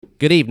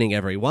Good evening,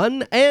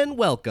 everyone, and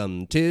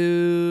welcome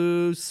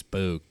to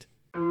Spooked.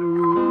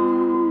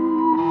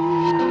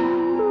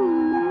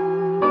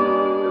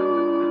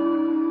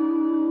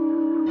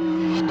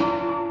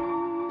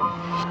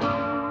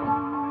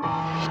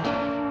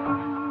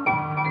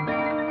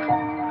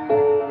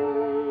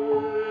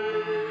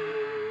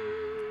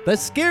 The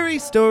Scary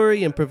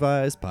Story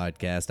Improvised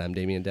Podcast. I'm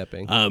Damian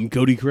Depping. I'm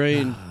Cody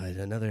Crane.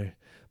 Another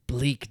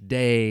bleak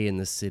day in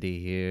the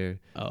city here.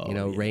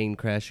 Yeah. Rain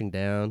crashing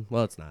down.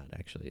 Well, it's not,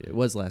 actually. It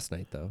was last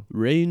night, though.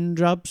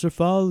 Raindrops are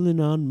falling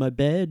on my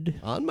bed.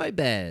 On my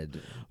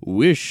bed.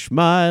 Wish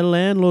my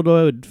landlord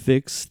would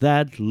fix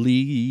that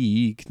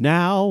leak.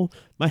 Now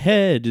my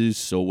head is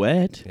so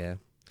wet. Yeah.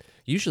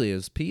 Usually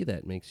it's pee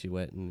that makes you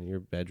wet in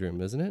your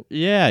bedroom, isn't it?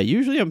 Yeah,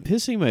 usually I'm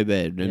pissing my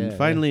bed. And Yeah,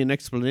 finally an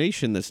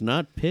explanation that's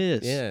not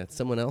piss. Yeah, it's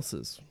someone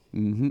else's.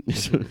 Mm-hmm.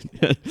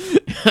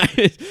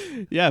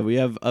 Yeah, we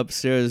have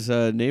upstairs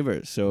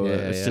neighbors, so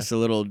it's just a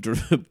little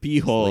pee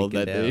hole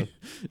that they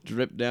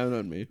drip down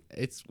on me.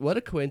 It's what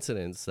a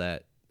coincidence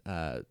that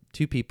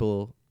two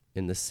people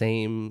in the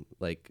same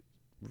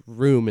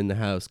room in the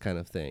house kind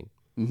of thing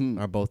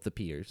are both the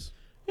peers.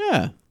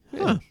 Yeah.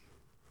 Huh.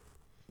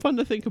 Fun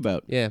to think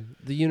about. Yeah,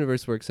 the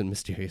universe works in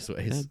mysterious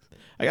ways.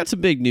 I got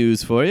some big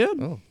news for you.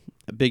 Oh.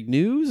 Big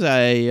news.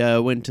 I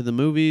went to the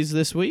movies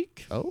this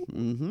week. Oh.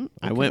 Mm-hmm. Okay.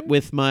 I Okay. went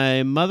with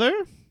my mother.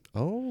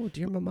 Oh,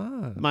 dear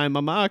mama. My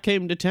mama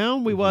came to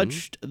town. We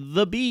watched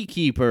The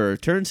Beekeeper.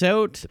 Turns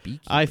out,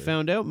 I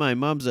found out my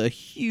mom's a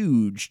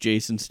huge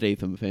Jason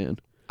Statham fan.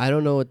 I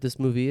don't know what this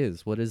movie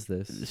is. What is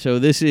this? So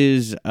this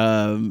is,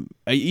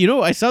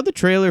 I saw the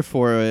trailer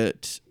for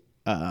it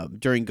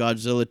during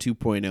Godzilla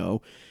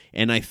 2.0,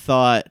 and I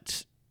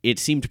thought it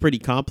seemed pretty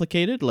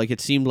complicated. Like,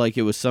 it seemed like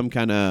it was some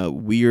kind of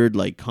weird,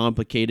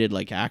 complicated,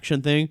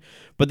 action thing.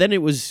 But then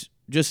it was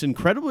just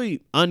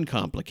incredibly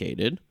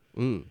uncomplicated.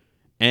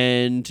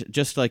 And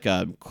just like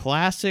a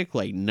classic,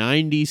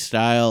 90s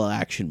style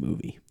action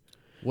movie.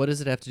 What does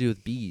it have to do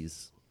with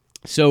bees?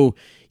 So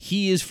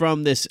he is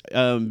from this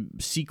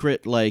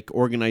secret,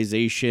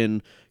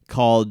 organization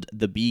called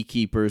the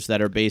Beekeepers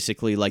that are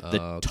basically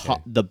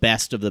the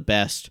best of the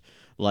best,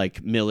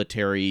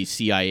 military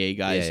CIA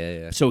guys.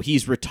 Yeah. So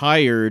he's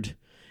retired,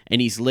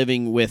 and he's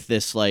living with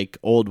this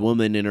old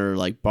woman in her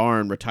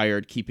barn,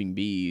 retired, keeping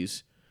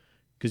bees,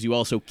 because you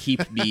also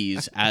keep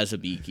bees as a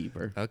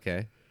beekeeper.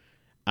 Okay.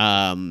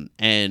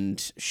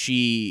 And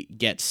she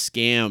gets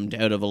scammed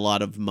out of a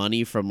lot of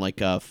money from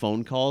a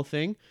phone call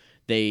thing.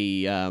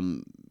 They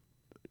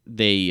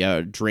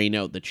drain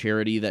out the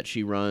charity that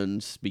she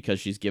runs because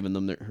she's given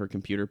them her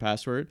computer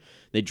password.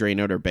 They drain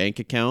out her bank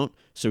account,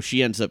 so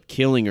she ends up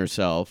killing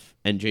herself.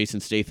 And Jason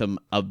Statham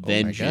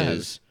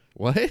avenges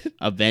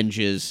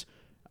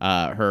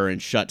her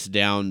and shuts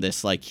down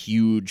this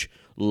huge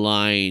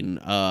line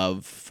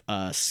of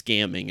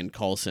scamming and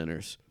call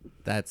centers.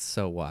 That's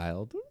so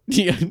wild.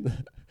 Yeah.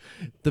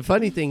 The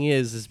funny thing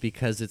is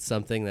because it's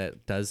something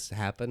that does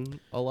happen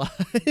a lot.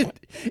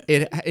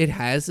 It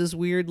has this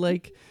weird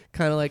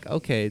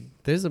okay,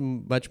 there's a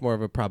much more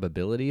of a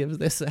probability of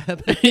this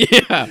happening.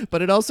 Yeah,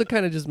 but it also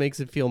kind of just makes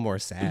it feel more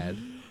sad.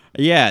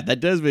 Yeah, that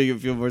does make it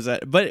feel more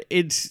sad. But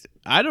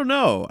I don't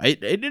know.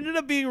 It ended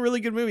up being a really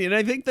good movie. And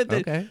I think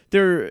that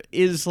there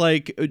is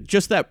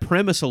just that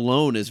premise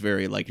alone is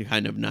very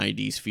kind of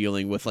 90s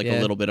feeling with a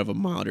little bit of a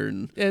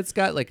modern. Yeah, it's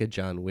got a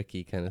John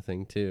Wicky kind of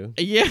thing too.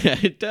 Yeah,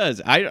 it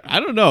does. I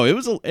don't know.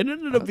 It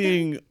ended up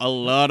being a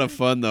lot of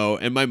fun though.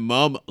 And my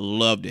mom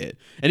loved it.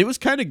 And it was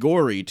kind of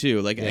gory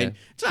too.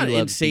 It's not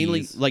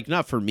insanely,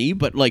 not for me,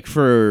 but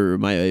for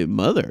my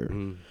mother.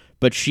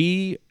 But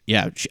she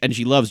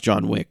loves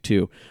John Wick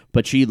too.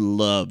 But she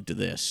loved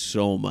this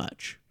so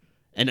much.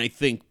 And I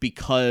think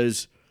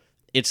because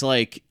it's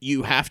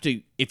you have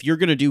to, if you're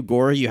going to do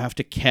gore, you have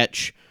to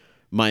catch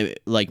my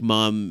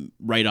mom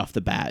right off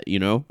the bat,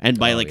 And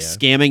by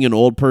scamming an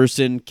old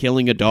person,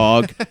 killing a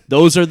dog,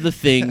 those are the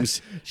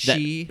things that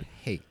she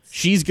hates.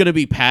 She's going to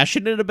be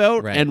passionate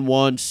about and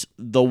wants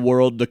the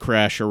world to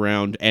crash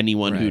around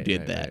anyone who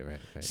did that.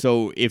 Right.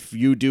 So if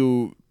you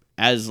do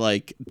as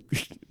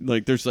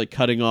there's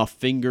cutting off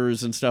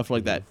fingers and stuff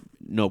like that,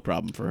 no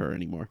problem for her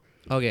anymore.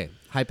 Okay,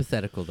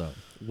 hypothetical though.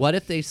 What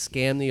if they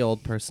scammed the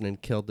old person and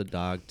killed the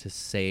dog to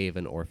save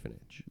an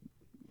orphanage?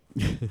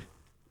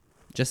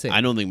 Just saying.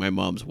 I don't think my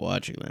mom's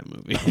watching that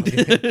movie.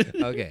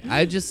 Okay.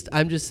 I'm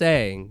just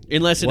saying.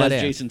 Unless it has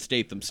Jason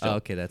Statham stuff. Oh,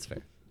 okay, that's fair.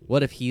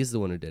 What if he's the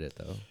one who did it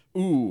though?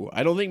 Ooh,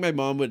 I don't think my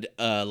mom would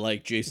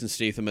like Jason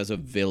Statham as a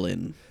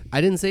villain.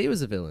 I didn't say he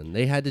was a villain.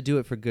 They had to do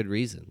it for good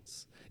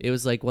reasons. It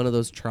was one of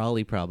those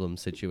trolley problem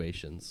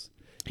situations.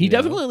 He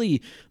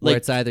definitely where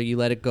it's either you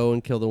let it go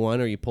and kill the one,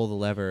 or you pull the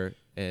lever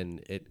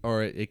and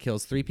it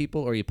kills three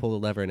people, or you pull the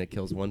lever and it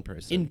kills one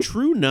person. In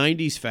true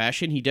 90s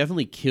fashion, he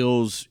definitely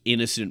kills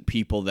innocent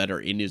people that are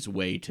in his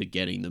way to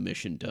getting the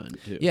mission done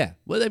too. Yeah.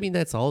 Well, I mean,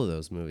 that's all of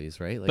those movies,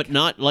 right? But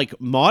not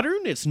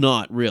modern, it's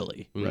not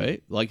really,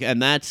 right?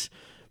 And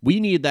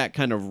we need that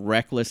kind of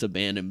reckless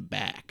abandon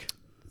back.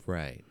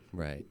 Right.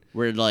 Right.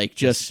 Where like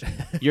just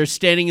you're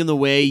standing in the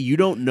way. You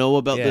don't know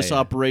about this Yeah.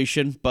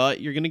 operation,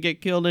 but you're gonna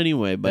get killed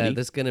anyway, buddy.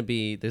 There's gonna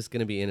be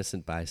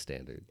innocent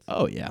bystanders.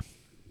 Oh yeah,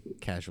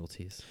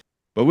 Casualties.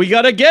 but we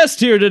got a guest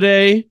here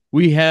today.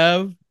 We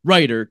have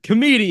writer,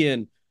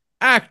 comedian,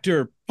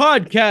 actor,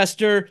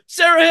 podcaster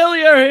Sarah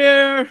Hillier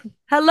here.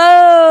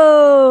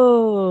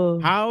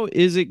 Hello. How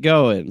is it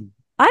going?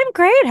 I'm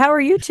great. How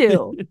are you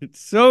two? It's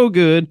so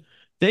good.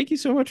 Thank you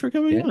so much for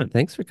coming on.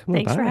 Thanks for coming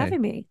Thanks by. for having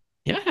me.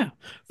 Yeah,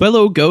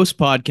 fellow ghost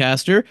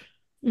podcaster,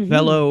 Mhm.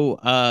 fellow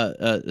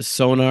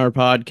sonar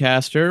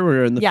podcaster.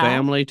 We're in the Yeah.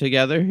 family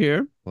together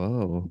here.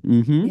 Whoa.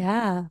 Mm-hmm.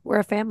 Yeah, we're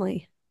a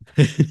family.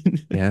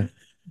 Yeah.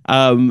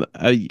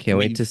 Can't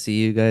wait to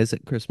see you guys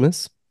at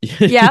Christmas.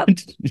 Yep.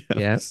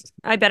 Yes.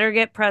 I better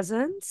get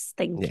presents.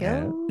 Thank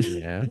you.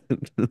 Yeah.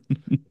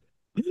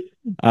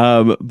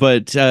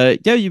 But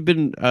yeah, you've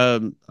been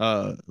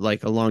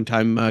like a long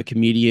time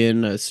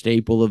comedian, a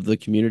staple of the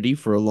community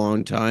for a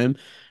long time.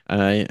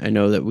 I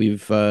know that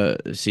we've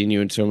seen you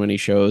in so many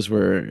shows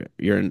where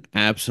you're an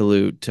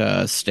absolute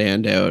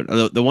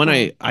standout. The one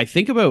I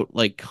think about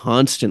like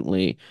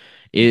constantly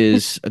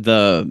is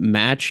the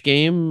match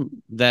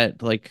game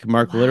that like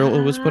Mark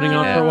Little was putting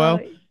on for a while,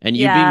 and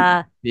you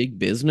being big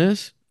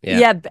business.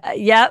 Yep.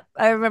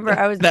 I remember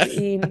I was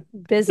being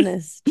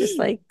business, just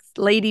like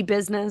lady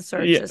business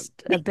or just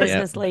a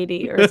business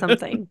lady or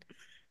something.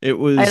 It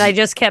was, and I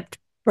just kept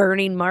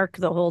burning Mark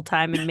the whole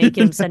time and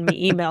making him send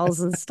me emails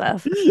and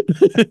stuff.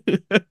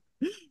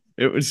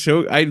 It was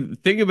so, I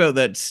think about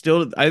that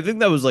still. I think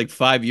that was like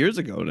 5 years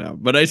ago now,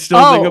 but I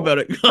still think about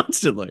it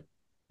constantly.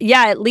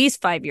 Yeah, at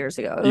least 5 years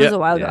ago. It was a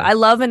while ago. I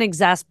love an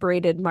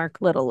exasperated Mark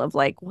Little of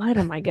like, what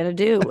am I going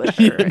to do with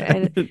her?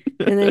 and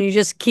then you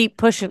just keep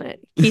pushing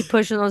it. Keep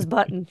pushing those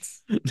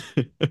buttons.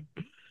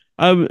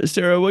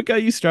 Sarah, what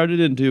got you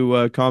started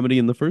into comedy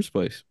in the first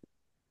place?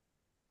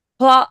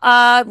 Well,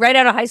 right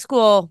out of high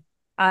school,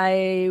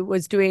 I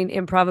was doing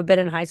improv a bit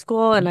in high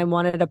school and I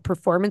wanted a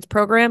performance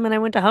program and I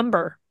went to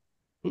Humber,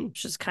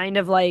 which is kind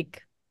of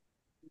like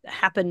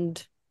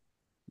happened.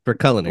 For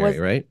culinary,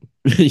 right?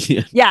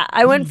 Yeah,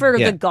 I went for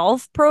the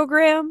golf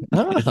program.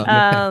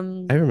 I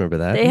remember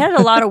that. They had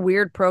a lot of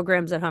weird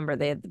programs at Humber.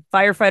 They had the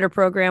firefighter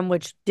program,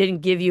 which didn't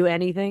give you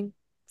anything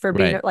for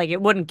being like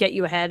it wouldn't get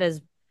you ahead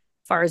as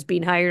far as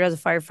being hired as a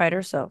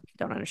firefighter. So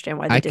don't understand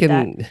why they did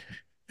that.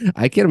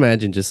 I can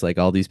imagine just like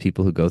all these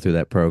people who go through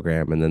that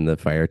program and then the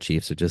fire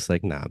chiefs are just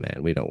like, nah, man,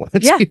 we don't want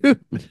you.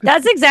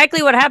 That's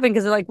exactly what happened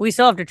because they're like, we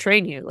still have to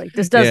train you. Like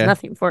this does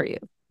nothing for you.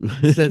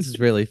 That's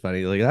really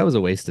funny. Like that was a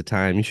waste of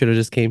time. You should have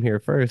just came here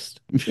first.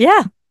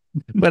 Yeah.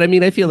 But I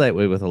mean, I feel that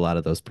way with a lot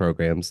of those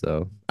programs,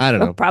 though. I don't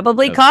know.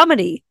 Probably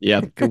comedy.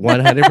 Yeah.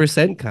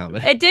 100%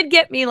 comedy. It did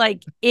get me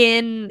like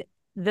in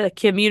the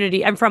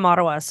community. I'm from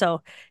Ottawa,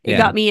 so it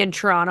got me in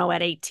Toronto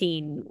at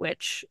 18,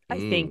 which I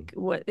think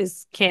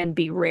can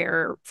be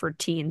rare for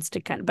teens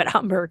to but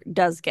Humber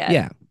does get.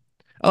 Yeah.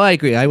 Oh, I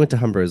agree. I went to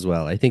Humber as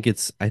well. I think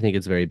it's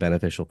very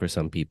beneficial for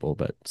some people,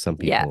 but some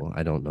people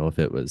I don't know if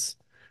it was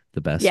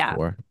the best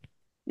for.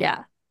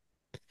 Yeah.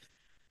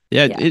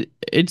 Yeah,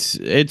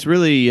 it's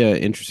really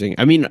interesting.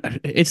 I mean,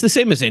 it's the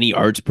same as any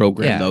arts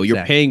program, though.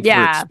 You're paying for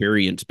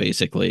experience,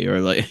 basically,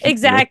 or like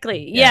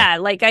exactly. Yeah,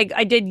 like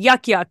I did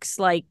Yuck Yucks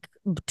like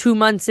 2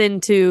 months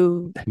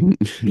into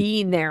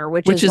being there,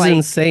 which is like,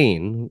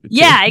 insane.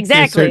 Yeah,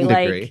 exactly.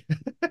 Like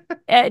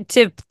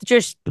to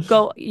just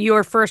go,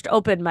 your first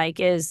open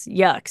mic is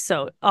Yuck,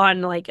 so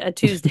on like a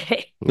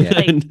Tuesday.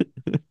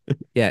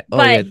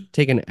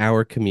 Take an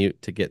hour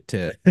commute to get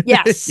to.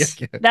 Yes,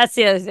 that's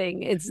the other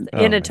thing. It's in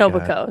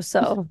Etobicoke,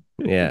 so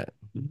yeah,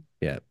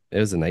 it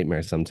was a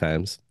nightmare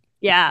sometimes.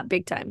 Yeah,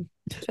 big time,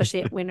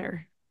 especially at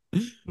winter.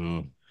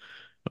 And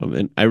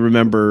I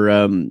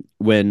remember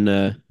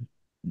when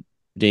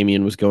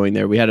Damien was going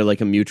there, we had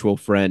a mutual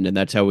friend, and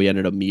that's how we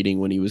ended up meeting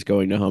when he was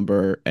going to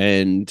Humber.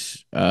 And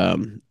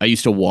I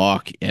used to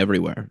walk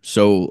everywhere.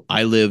 So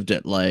I lived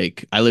in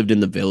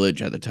the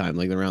village at the time,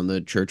 like around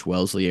the Church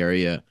Wellesley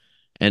area.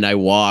 And I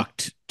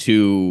walked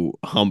to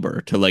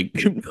Humber to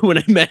when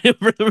I met him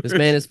for the This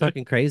man is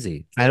fucking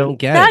crazy. I don't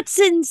get That's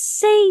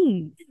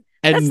insane.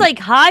 And that's like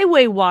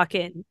highway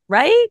walking,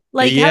 right?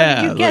 Like,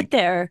 how did you get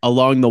there?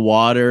 Along the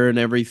water and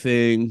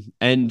everything.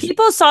 And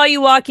people saw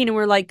you walking and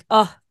were like,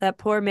 oh, that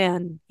poor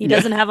man. He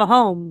doesn't have a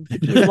home.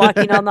 He's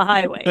walking on the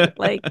highway.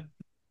 Like,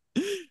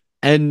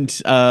 and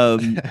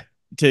to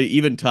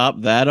even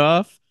top that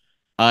off,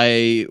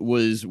 I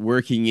was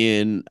working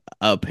in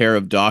a pair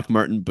of Doc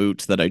Marten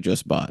boots that I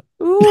just bought.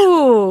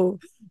 Ooh.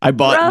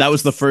 That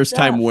was the first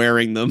time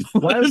wearing them.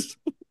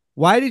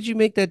 Why did you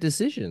make that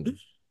decision?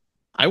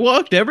 I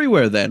walked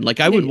everywhere then. Like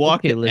I would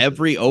walk at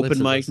every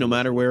open mic, no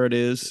matter where it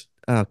is.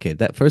 Okay,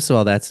 first of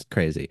all, that's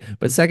crazy.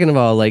 But second of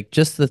all, like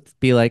just to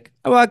be like,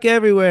 I walk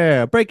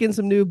everywhere, break in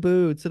some new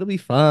boots, it'll be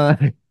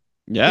fun.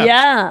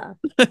 Yeah.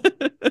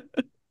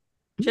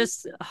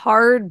 Just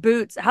hard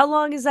boots. How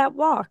long is that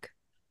walk?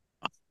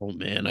 Oh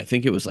man, I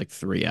think it was like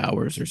 3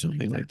 hours or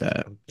something like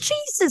that.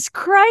 Jesus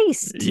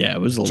Christ. Yeah,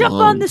 it was Jump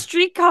long. on the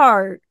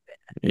streetcar.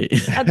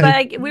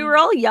 But we were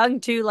all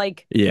young too.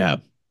 Like, yeah.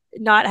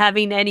 not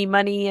having any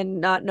money and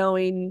not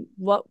knowing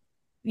what,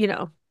 you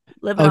know,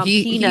 living Oh, on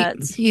he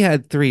peanuts. he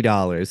had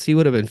 $3. He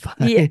would have been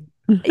Yeah.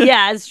 fine.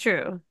 Yeah, it's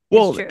true. It's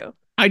Well, true.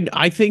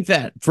 I think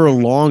that for a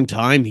long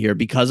time here,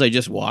 because I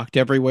just walked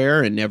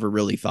everywhere and never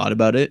really thought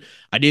about it,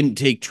 I didn't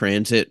take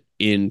transit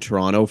in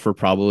Toronto for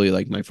probably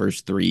like my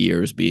first 3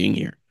 years being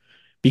here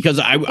because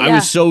I was Yeah.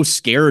 so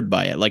scared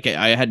by it. Like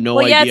I had no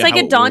Well, yeah, it's idea like how a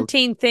it worked.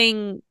 daunting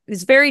thing.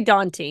 It's very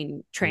daunting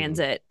Mhm.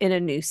 transit in a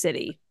new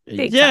city.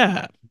 Big time.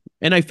 Yeah.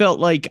 And I felt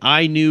like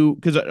I knew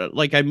because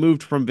like I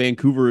moved from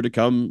Vancouver to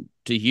come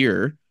to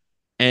here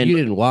and You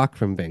didn't walk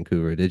from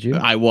Vancouver, did you?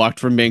 I walked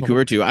from Oh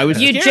Vancouver too. I was my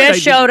You scared. just I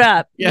didn't. showed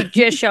up. You Yeah.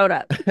 just showed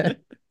up. god.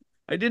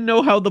 I didn't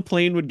know how the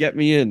plane would get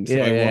me in, so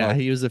Yeah, I yeah, yeah. walked.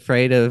 He was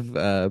afraid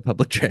of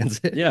public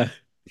transit. Yeah.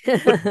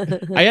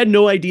 But I had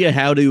no idea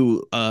how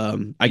to I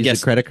Use a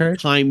guess credit card?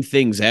 time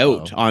things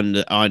out Oh. on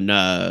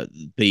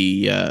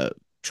the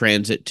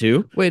transit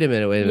too. Wait a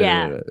minute, wait a minute, wait a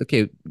Yeah. minute.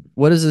 Okay,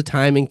 what does the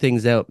timing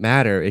things out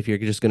matter if you're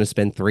just going to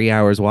spend 3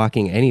 hours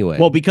walking anyway?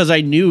 Well, because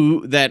I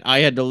knew that I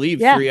had to leave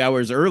Yeah. 3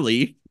 hours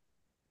early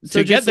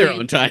So to get just there leave,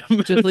 on time.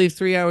 just leave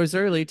 3 hours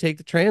early, take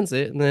the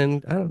transit, and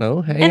then I don't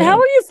know, hang And how out.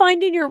 are you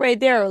finding your way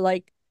there?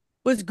 Like,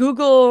 was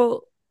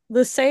Google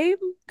the same?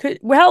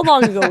 How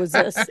long ago was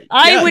this?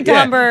 I Yeah, went to yeah,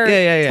 Humber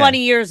yeah, yeah, yeah.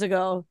 20 years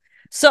ago.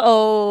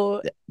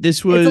 So This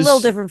it's a little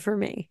was different for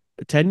me.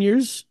 10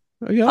 years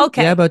ago. Yeah,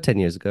 Okay. about 10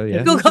 years ago.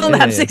 Yeah, Google yeah, yeah,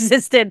 Maps yeah,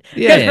 existed.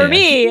 yeah, Because yeah, for yeah,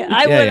 me, yeah,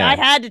 I yeah.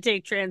 had to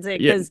take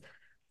transit Yeah. because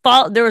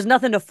there was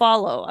nothing to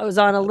follow. I was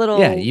on a Yeah,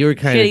 little you were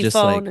kind of shitty just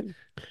phone like and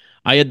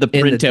I had the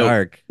in the printout.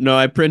 dark, No,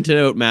 I printed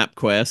out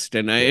MapQuest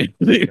and yeah, I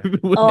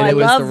oh, and I it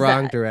was the love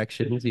wrong that.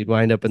 directions. You'd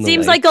wind up in the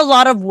Seems like a lakes.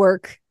 lot of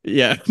work.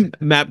 yeah,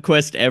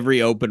 MapQuest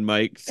every open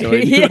mic, so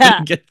I knew how to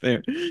Yeah. get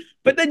there.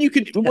 But then you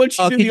could once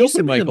you Oh, do could the you open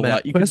send me the mic a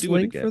lot, you could MapQuest do it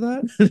link for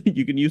again. that?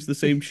 You can use the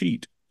same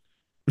sheet.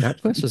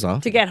 MapQuest was To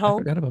awful. get I home.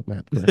 forgot about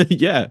MapQuest.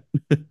 Yeah.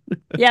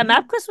 Yeah,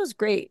 MapQuest was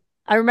great.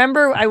 I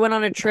remember I went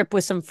on a trip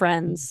with some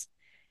friends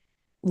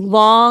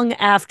long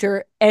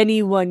after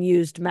anyone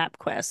used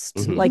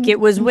MapQuest. Hmm. Like it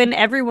was when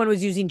everyone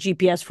was using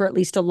GPS for at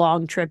least a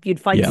long trip. You'd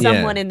find Yeah. Yeah.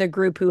 someone in the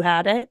group who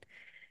had it,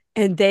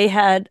 and they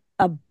had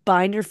a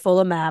binder full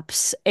of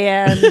maps.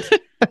 And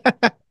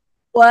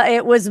well,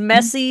 it was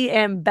messy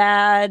and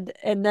bad.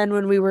 And then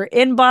when we were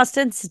in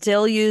Boston,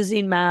 still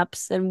using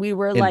maps, and we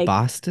were In like,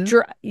 Boston?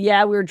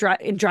 yeah, we were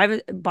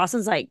driving.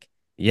 Boston's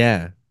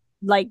Yeah.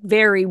 like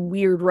very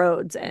weird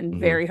roads and Hmm.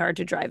 very hard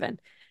to drive in.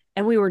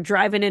 And we were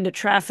driving into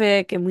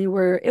traffic and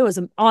it was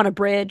on a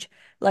bridge.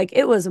 Like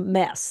it was a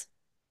mess.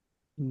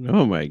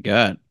 Oh my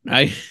God.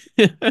 I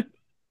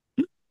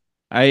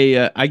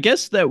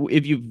guess that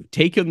if you've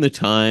taken the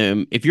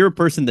time, if you're a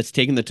person that's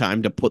taken the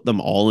time to put them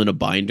all in a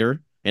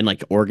binder and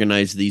like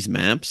organize these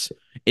maps,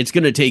 it's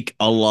going to take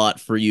a lot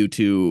for you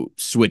to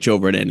switch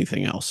over to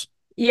anything else.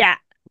 Yeah.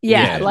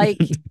 Yeah. Yeah. Like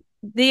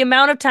the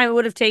amount of time it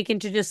would have taken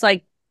to just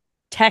like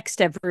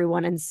text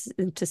everyone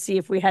and to see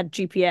if we had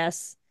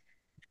GPS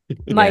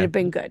might Yeah. have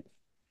been good.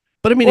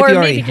 But I mean, Or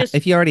maybe just,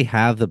 if you already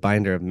have the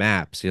binder of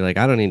maps, you're like,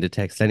 I don't need to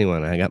text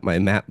anyone. I got my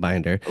map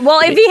binder.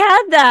 well, I if mean, he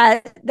had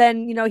that,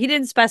 then, he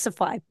didn't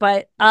specify,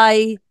 but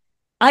I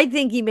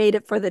think he made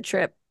it for the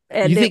trip. you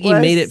And it think he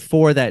made it was,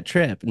 for that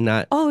trip,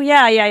 not oh,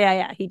 yeah. Yeah. Yeah.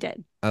 Yeah. He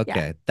did. Yeah.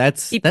 okay.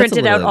 That's He a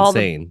printed little out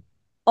insane.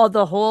 all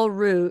the whole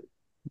route.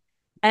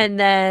 And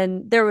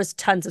then there was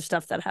tons of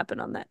stuff that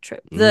happened on that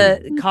trip.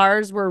 The Mm.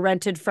 cars were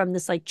rented from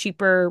this like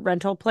cheaper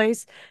rental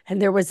place,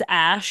 and there was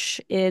ash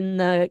in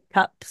the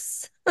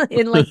cups,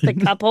 in like the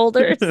cup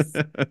holders.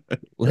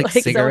 Like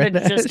Like someone cigarette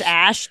had just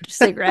ash. ashed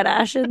cigarette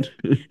ash and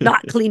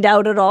not cleaned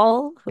out at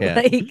all. Yeah.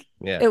 Like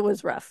Yeah. it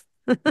was rough,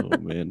 Oh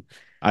man.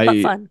 but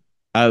I fun.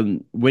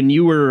 when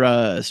you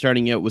were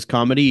starting out, was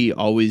comedy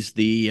always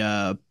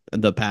the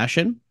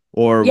passion,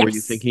 or were you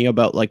Yes. thinking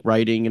about like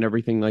writing and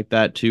everything like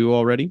that too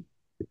already?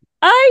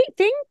 I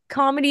think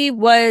comedy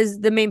was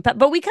the main, but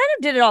we kind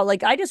of did it all.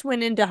 Like I just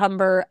went into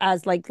Humber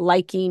as like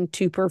liking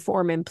to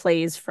perform in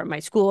plays from my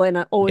school and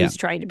Yeah. always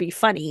trying to be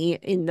funny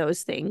in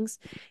those things.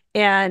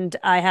 And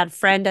I had a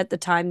friend at the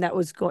time that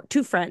was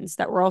two friends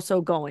that were also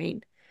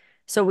going.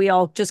 So we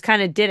all just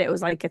kind of did it. It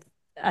was like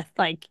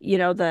like,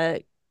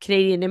 the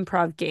Canadian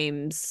improv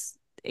games,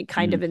 it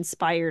kind Mm. of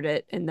inspired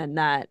it. And then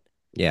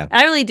Yeah.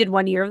 I only did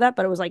 1 year of that,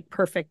 but it was like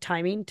perfect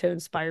timing to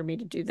inspire me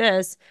to do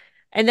this.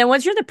 And then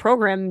once you're in the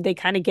program, they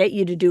kind of get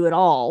you to do it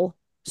all.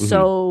 Hmm.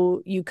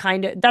 So you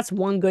that's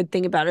one good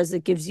thing about it is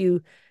it gives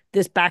you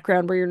this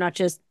background where you're not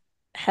just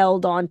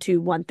held on to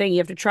one thing. You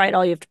have to try it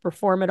all. You have to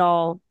perform it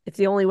all. If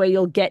the only way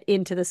you'll get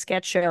into the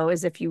sketch show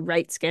is if you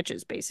write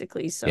sketches,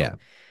 basically. So Yeah.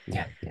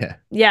 Yeah. Yeah.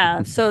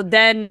 yeah. So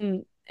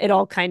then it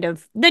all kind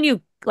of, then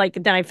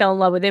I fell in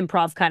love with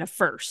improv kind of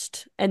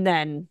first. And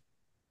then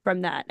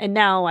from that. And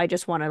now I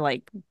just want to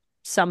like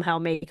somehow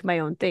make my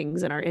own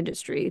things in our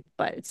industry,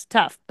 but it's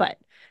tough. But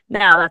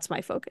now that's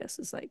my focus.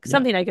 Is like Yeah.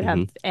 something I could Hmm.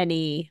 have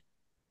any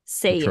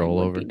say in Control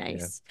would be over. Yeah.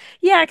 nice.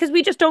 Yeah, because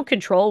we just don't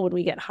control when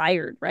we get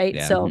hired, right?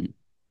 Yeah. So Mhm.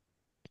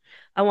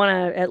 I want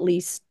to at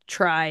least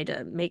try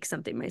to make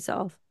something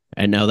myself.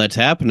 And now that's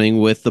happening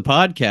with the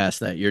podcast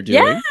that you're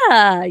doing.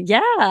 Yeah,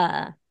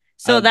 yeah.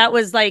 So that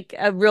was like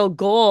a real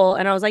goal.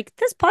 And I was like,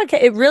 this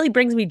podcast, it really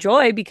brings me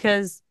joy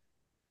because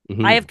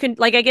I have,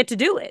 like, I get to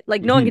do it.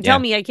 Like, no one can tell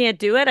me I can't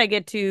do it. I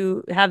get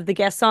to have the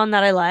guests on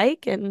that I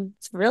like, and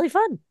it's really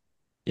fun.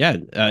 Yeah.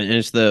 And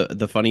it's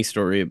the funny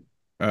story,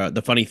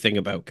 the funny thing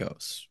about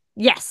ghosts.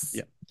 Yes.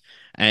 Yeah.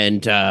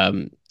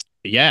 And,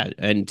 yeah.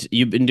 And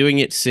you've been doing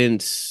it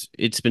since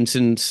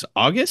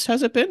August,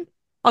 has it been?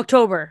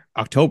 October.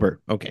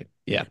 Okay.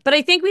 Yeah. But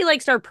I think we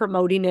like start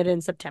promoting it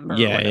in September or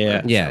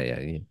whatever.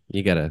 Yeah.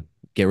 You gotta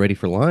get ready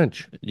for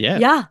launch. Yeah.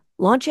 Yeah.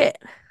 Launch it.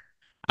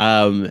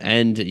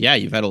 And yeah,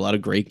 you've had a lot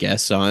of great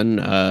guests on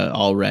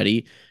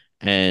already,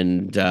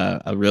 and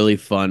a really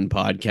fun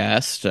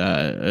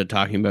podcast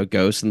talking about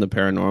ghosts and the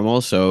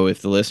paranormal. So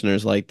if the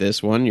listeners like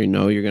this one,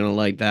 you're gonna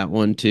like that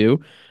one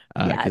too.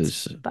 Yeah,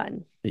 it's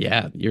fun.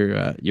 Yeah,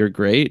 you're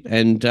great.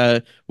 And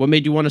what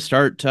made you want to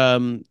start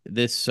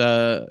this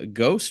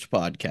ghost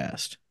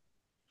podcast?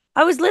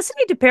 I was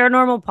listening to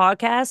paranormal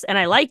podcasts and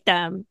I like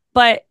them,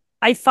 but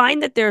I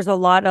find that there's a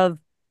lot of,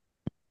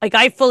 like,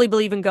 I fully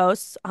believe in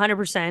ghosts,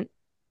 100%.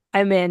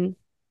 I'm in,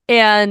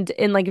 and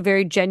in like a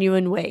very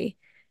genuine way.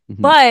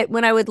 But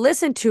when I would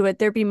listen to it,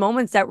 there'd be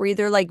moments that were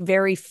either like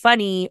very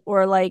funny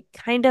or like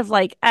kind of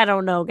like, I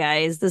don't know,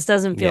 guys, this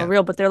doesn't feel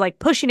real, but they're like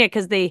pushing it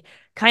because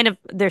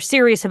they're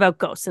serious about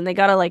ghosts and they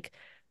gotta like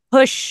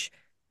push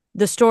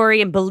the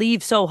story and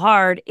believe so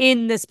hard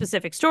in this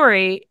specific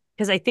story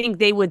because I think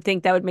they would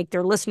think that would make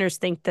their listeners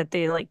think that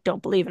they like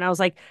don't believe. And I was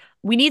like,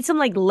 we need some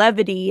like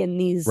levity in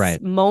these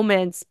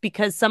moments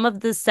because some of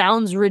this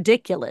sounds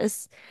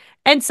ridiculous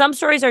and some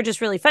stories are just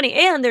really funny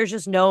and there's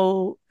just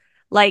no,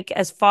 like,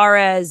 as far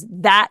as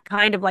that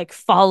kind of like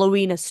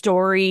following a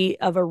story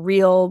of a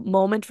real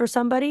moment for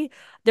somebody,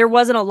 there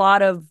wasn't a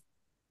lot of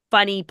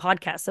funny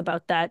podcasts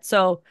about that.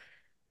 So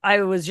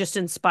I was just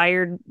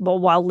inspired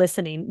while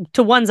listening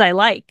to ones I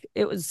like.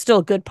 It was still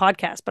a good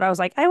podcast, but I was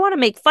like, I want to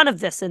make fun of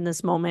this in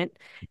this moment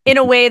in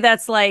a way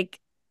that's like,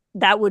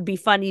 that would be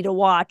funny to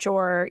watch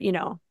or,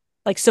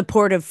 like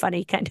supportive,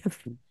 funny kind of.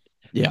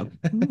 Yeah.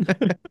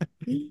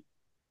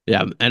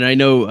 Yeah, and I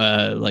know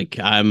like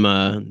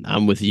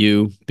I'm with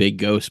you, big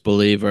ghost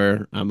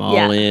believer. I'm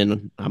all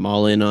in. I'm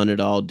all in on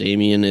it all.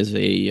 Damien is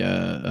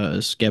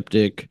a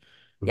skeptic.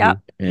 Yeah.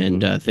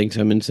 And thinks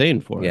I'm insane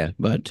for it.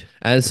 But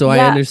so I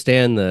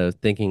understand the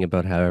thinking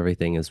about how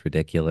everything is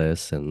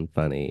ridiculous and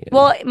funny.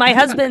 Well, my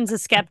husband's a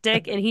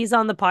skeptic and he's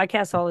on the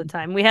podcast all the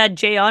time. We had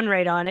Jay on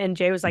and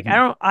Jay was like,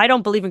 I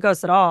don't believe in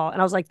ghosts at all.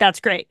 And I was like, that's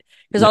great.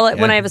 Because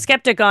when I have a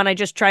skeptic on, I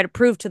just try to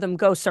prove to them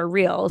ghosts are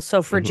real.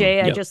 So for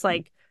Jay, I just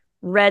like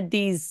read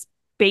these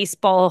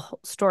baseball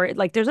stories.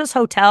 Like there's this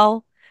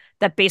hotel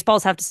that baseball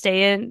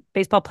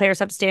players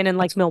have to stay in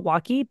like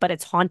Milwaukee, but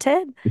it's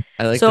haunted.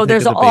 I like so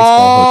there's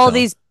all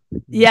these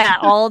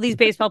all these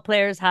baseball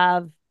players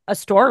have a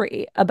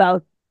story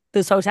about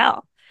this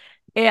hotel.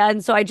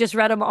 And so I just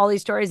read him all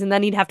these stories and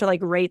then he'd have to like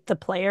rate the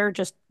player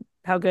just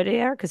how good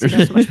they are because he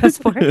knows so much about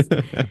sports.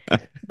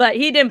 But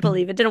he didn't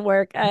believe it. Didn't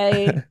work.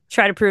 I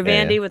try to prove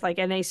Andy with like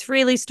an Ace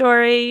Frehley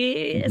story.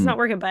 It's not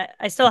working, but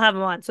I still have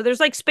him on. So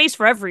there's like space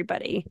for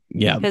everybody.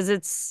 Yeah. Because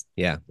it's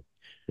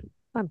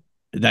fun.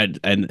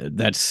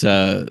 That's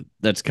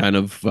kind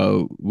of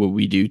what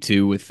we do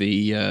too with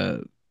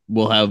the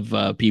we'll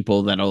have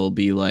people that'll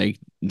be like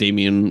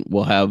Damien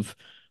will have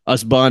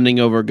us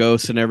bonding over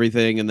ghosts and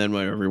everything, and then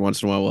every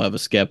once in a while we'll have a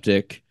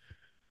skeptic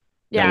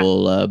that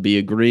will be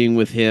agreeing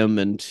with him,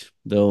 and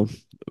they'll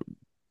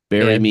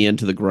bury me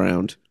into the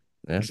ground.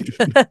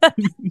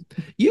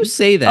 You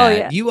say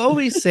that. You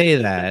always say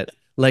that.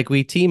 Like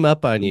we team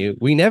up on you.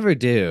 We never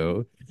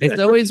do. It's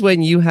always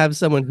when you have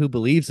someone who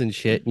believes in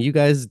shit and you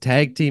guys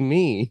tag team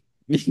me.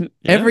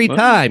 Every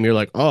time you're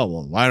like, oh,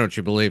 well, why don't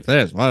you believe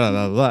this? Blah,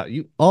 blah, blah.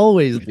 You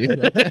always do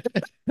that.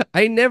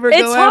 I never go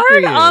after you.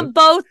 It's hard on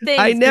both things.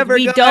 I never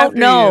we don't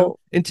know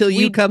until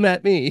you come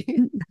at me.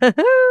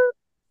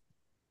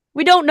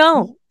 We don't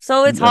know.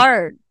 So it's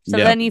hard. So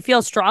then you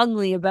feel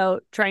strongly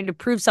about trying to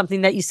prove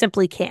something that you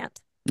simply can't.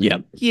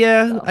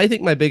 Yeah. I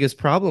think my biggest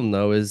problem,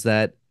 though, is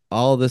that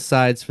all the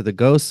sides for the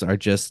ghosts are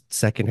just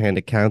secondhand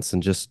accounts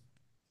and just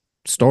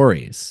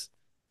stories.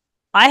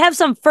 I have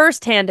some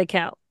firsthand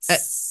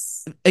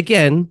accounts.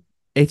 Again,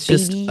 it's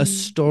just a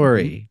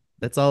story.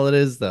 That's all it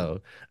is,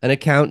 though. An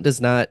account does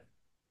not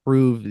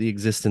prove the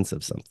existence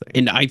of something.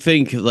 And I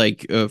think,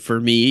 like, for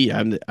me,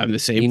 I'm the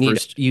same.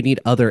 You need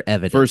other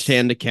evidence,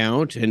 firsthand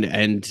account,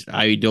 and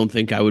I don't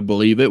think I would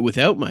believe it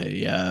without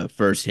my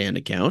firsthand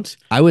account.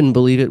 I wouldn't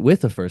believe it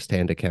with a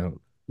firsthand account.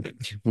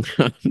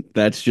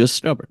 That's just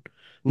stubborn.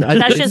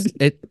 That's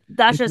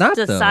just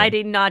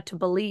deciding not to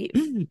believe.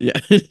 Yeah.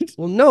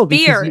 Well, no,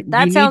 fear.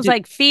 That sounds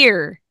like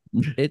fear.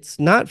 It's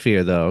not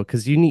fear though,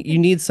 because you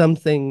need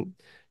something.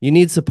 You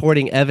need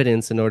supporting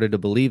evidence in order to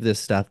believe this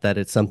stuff that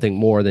it's something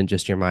more than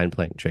just your mind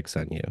playing tricks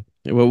on you.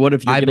 Well, what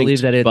if you're getting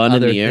spun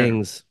in the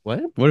air?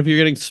 What? What if you're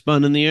getting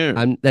spun in the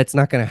air? That's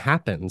not going to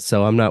happen,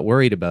 so I'm not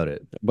worried about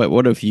it. But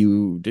what if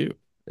you do?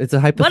 It's a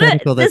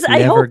hypothetical that's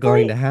never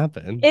going to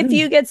happen. If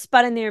you get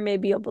spun in the air,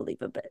 maybe you'll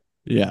believe a bit.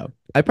 Yeah.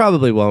 I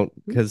probably won't,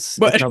 because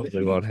it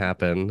probably won't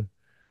happen.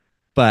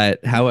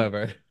 But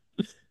however,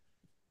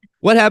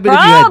 what happened if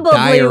you had Probably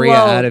diarrhea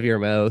out won't. of your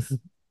mouth?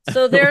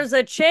 So there's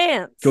a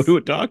chance. Go to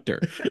a doctor.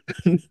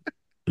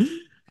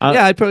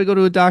 Yeah, I'd probably go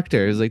to a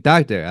doctor. It's like,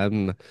 doctor,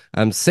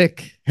 I'm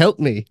sick. Help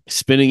me.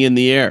 Spinning in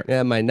the air.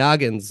 Yeah, my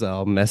noggin's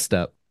all messed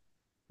up.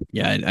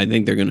 Yeah, I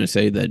think they're gonna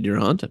say that you're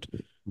haunted.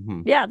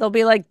 Mm-hmm. Yeah, they'll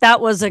be like, that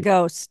was a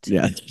ghost.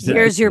 Yeah.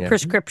 Here's your Yeah.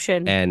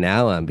 prescription. And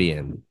now I'm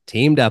being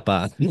teamed up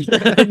on.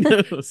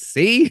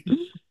 See?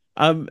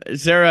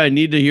 Sarah, I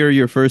need to hear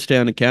your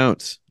first-hand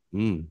accounts.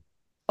 Mm.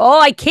 Oh,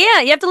 I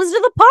can't. You have to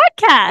listen to the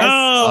podcast.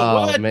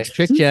 Oh, what? Man,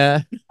 tricked ya.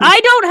 I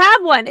don't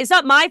have one. It's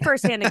not my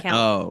firsthand account.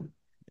 Oh,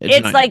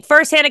 it's like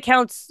firsthand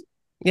accounts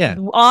Yeah.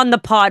 on the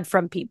pod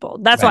from people.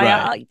 That's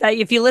Right. why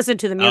if you listen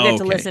to them, you'll get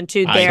to Okay. listen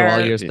to I- So their.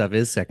 all your stuff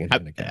is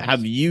secondhand accounts.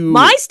 Have you?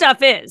 My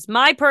stuff is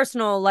my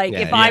personal, like Yeah,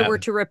 if I yeah. were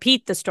to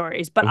repeat the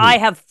stories, but Mhm. I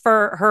have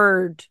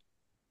heard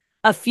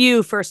a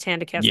few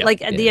firsthand accounts, Yeah. like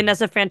the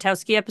Anessa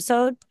Fantowski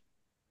episode.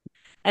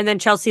 And then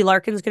Chelsea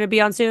Larkin's going to be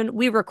on soon.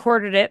 We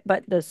recorded it,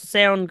 but the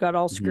sound got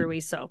all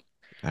screwy, so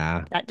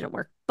that didn't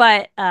work.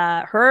 But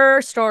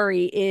her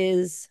story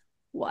is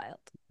wild.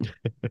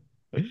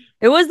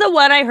 It was the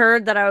one I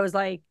heard that I was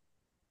like,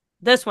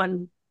 this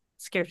one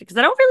scares me because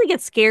I don't really get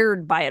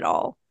scared by it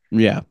all.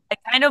 Yeah. I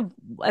kind of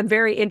am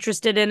very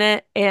interested in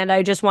it, and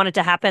I just want it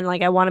to happen.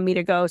 Like I want to meet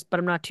a ghost, but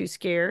I'm not too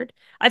scared.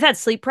 I've had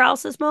sleep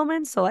paralysis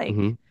moments, so like,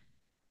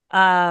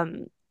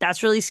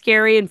 that's really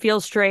scary and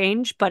feels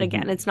strange. But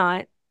again, it's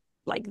not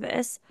like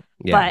this.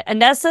 Yeah. But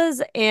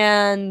Anessa's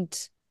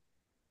and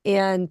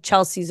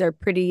Chelsea's are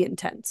pretty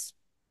intense.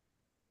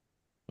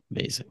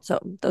 Amazing. So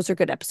those are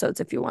good episodes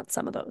if you want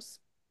some of those.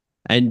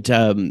 And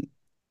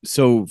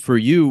so for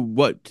you,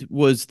 what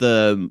was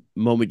the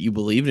moment you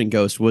believed in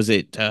ghosts? Was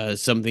it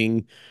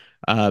something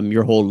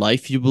your whole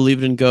life you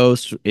believed in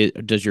ghosts?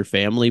 Does your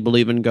family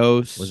believe in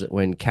ghosts? Was it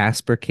when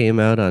Casper came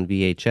out on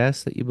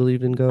VHS that you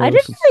believed in ghosts? I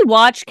didn't really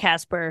watch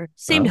Casper.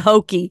 Seemed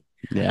hokey.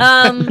 Yeah.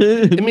 I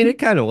mean, it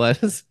kind of was.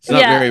 It's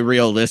not very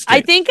realistic.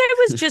 I think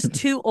I was just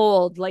too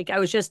old. Like I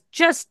was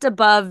just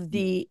above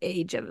the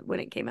age of it when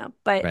it came out.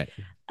 But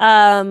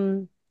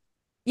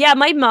yeah,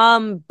 my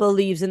mom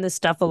believes in this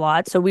stuff a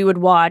lot. So we would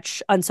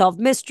watch Unsolved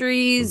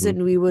Mysteries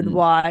and we would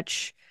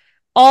watch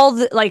all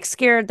the like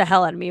scared the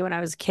hell out of me when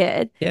I was a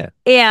kid. Yeah.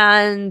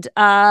 And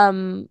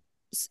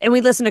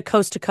we listened to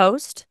Coast to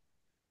Coast.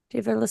 Do you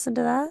ever listen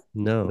to that?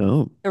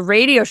 No. The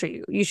radio show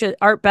you should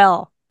Art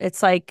Bell.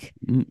 It's like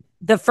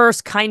the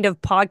first kind of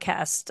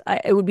podcast.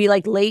 It would be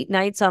like late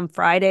nights on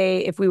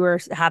Friday if we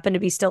happened to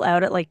be still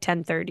out at like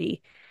 10:30.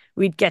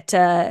 We'd get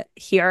to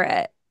hear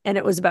it. And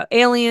it was about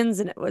aliens,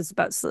 and it was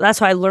about, so that's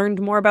how I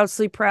learned more about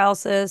sleep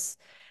paralysis.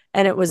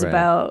 And it was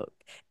about,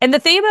 and the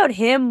thing about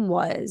him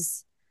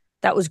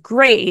that was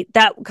great,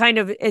 that kind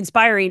of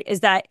inspiring,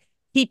 is that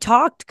he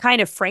talked kind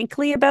of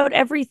frankly about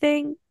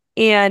everything,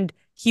 and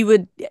he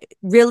would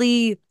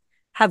really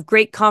have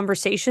great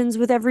conversations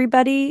with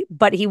everybody,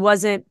 but he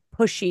wasn't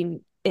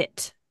pushing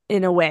it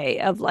in a way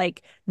of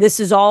like, this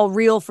is all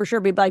real for sure.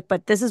 Be like,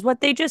 but this is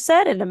what they just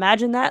said. And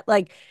imagine that.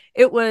 Like,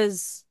 it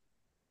was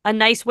a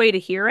nice way to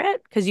hear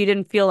it because you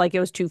didn't feel like it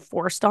was too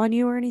forced on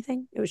you or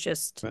anything. It was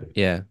just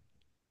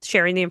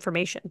sharing the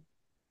information.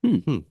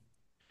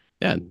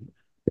 Yeah.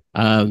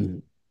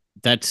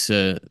 That's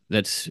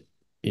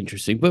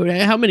interesting. But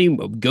how many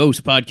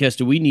ghost podcasts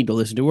do we need to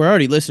listen to? We're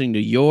already listening to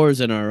yours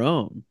and our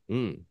own.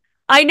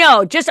 I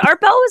know. Just Art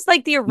Bell was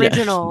like the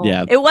original.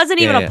 Yeah. It wasn't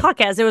even a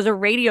podcast. It was a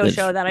radio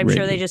show that I'm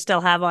sure they just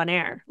still have on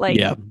air. Like,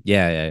 yeah.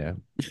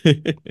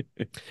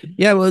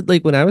 Yeah, well,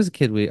 like when I was a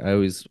kid,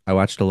 I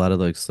watched a lot of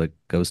those like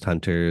Ghost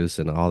Hunters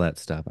and all that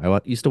stuff.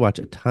 I used to watch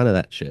a ton of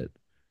that shit.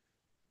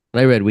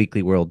 And I read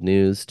Weekly World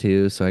News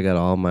too, so I got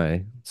all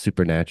my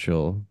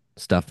supernatural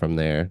stuff from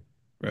there.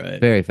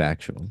 Right. Very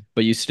factual.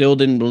 But you still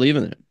didn't believe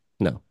in it?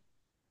 No.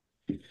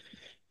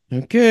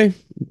 Okay.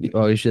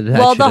 Oh, you should.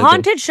 Well, the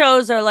haunted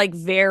shows are like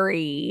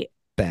very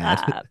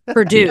bad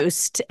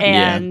produced,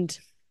 and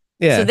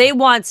yeah. So they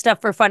want stuff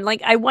for fun.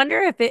 Like, I wonder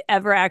if it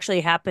ever actually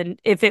happened.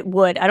 If it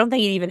would, I don't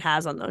think it even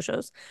has on those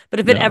shows.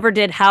 But if it ever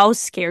did, how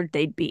scared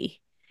they'd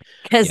be,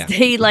 because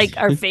they like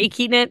are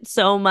faking it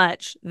so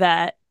much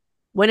that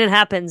when it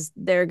happens,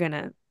 they're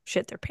gonna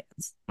shit their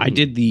pants. I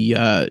did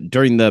the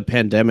during the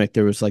pandemic.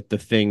 There was like the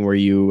thing where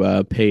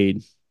you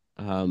paid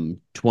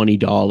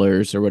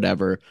 $20 or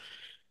whatever.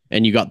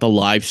 And you got the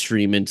live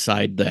stream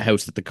inside the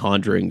house that the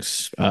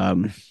Conjuring's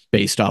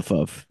based off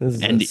of.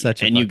 This is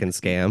such a fucking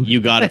scam. You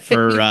got it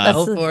for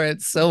fell for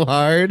it so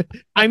hard.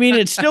 I mean,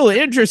 it's still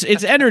interesting.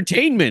 It's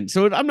entertainment,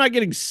 so I'm not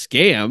getting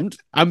scammed.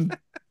 I'm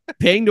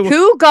paying to.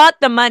 Who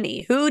got the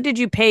money? Who did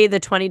you pay the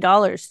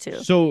 $20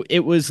 to? So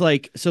it was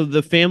like, so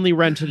the family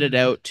rented it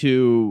out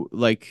to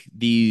like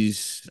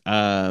these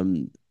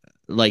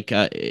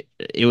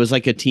it was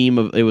like a team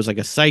of, it was like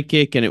a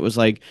psychic, and it was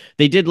like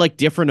they did like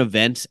different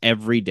events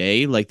every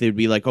day. Like they'd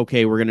be like,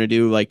 okay, we're gonna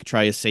do like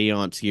try a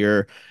seance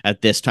here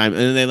at this time,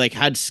 and then they like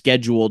had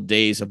scheduled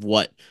days of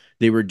what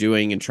they were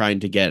doing and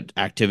trying to get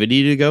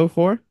activity to go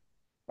for.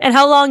 And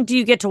how long do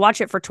you get to watch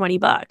it for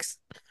 $20?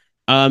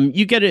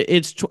 You get it.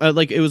 It's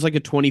like it was like a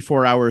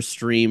 24-hour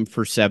stream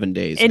for 7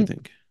 days, I And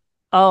think.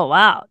 oh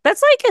wow,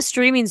 that's like a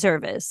streaming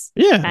service,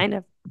 Yeah, kind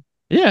of.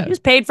 yeah, You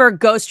just paid for a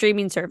Ghost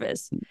streaming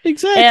service, and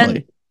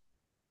exactly.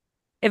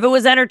 if it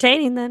was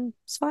entertaining, then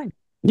it's fine.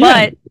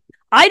 Yeah, But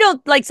I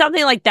don't like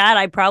something like that.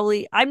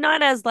 I'm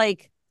not as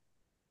like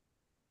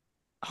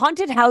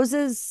haunted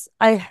houses.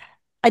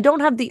 I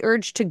don't have the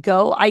urge to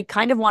go. I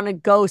kind of want to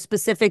go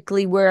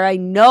specifically where I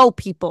know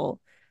people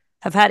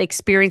have had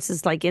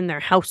experiences like in their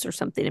house or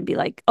something and be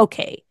like,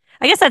 okay,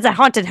 I guess that's a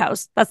haunted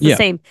house. That's the yeah.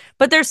 same.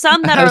 But there's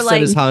some A that are house that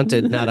like, is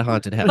haunted, not a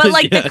haunted but house.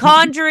 like Yeah. The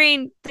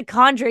Conjuring,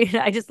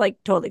 I just like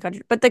totally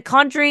Conjuring. But the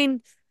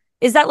Conjuring,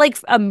 is that like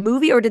a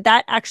movie or did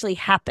that actually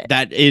happen?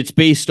 That it's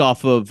based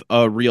off of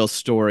a real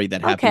story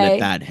that happened at Okay.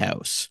 that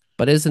house.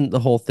 But isn't the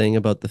whole thing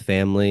about the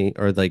family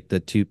or like the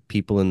two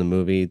people in the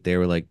movie, they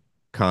were like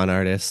con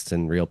artists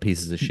and real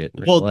pieces of shit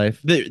in real Well,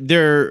 life?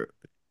 they're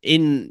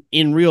in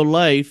real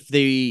life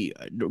they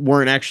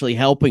weren't actually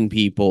helping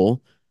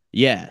people.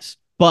 Yes,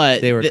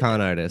 They were con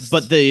but artists.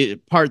 the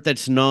part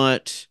that's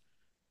not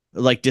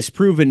like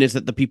disproven is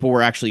that the people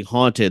were actually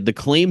haunted. The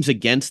claims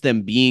against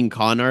them being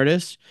con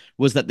artists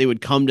was that they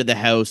would come to the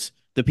house,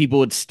 the people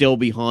would still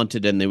be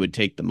haunted, and they would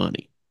take the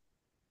money.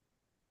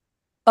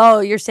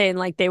 Oh, you're saying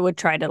like they would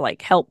try to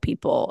like help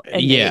people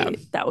and Yeah,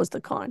 that was the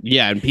con.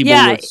 yeah, and people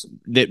Yeah, were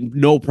that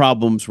no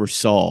problems were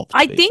solved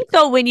I think basically.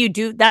 though when you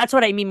do that's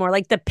what I mean more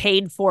like the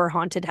paid for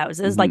haunted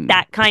houses, like Hmm.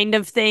 that kind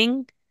of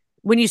thing.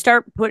 When you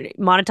start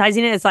monetizing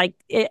it, it's like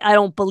I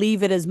don't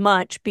believe it as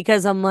much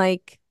because I'm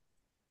like,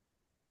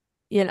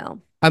 you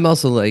know, I'm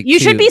also like you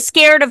should too be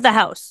scared of the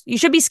house. You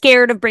should be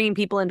scared of bringing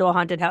people into a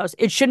haunted house.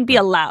 It shouldn't be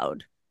right.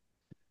 allowed.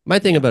 My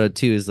thing Yeah. about it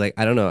too is like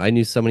I don't know. I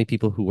knew so many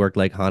people who worked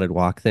like haunted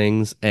walk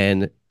things,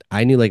 and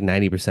I knew like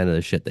 90% of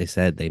the shit they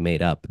said they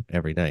made up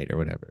every night or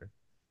whatever.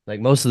 Like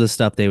most of the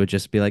stuff they would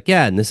just be like,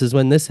 yeah, and this is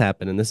when this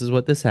happened, and this is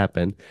what this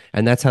happened,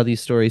 and that's how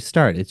these stories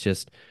start. It's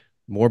just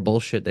more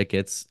bullshit that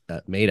gets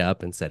made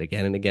up and said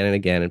again and again and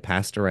again and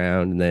passed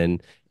around, and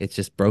then it's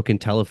just broken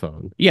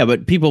telephone. Yeah,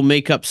 but people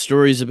make up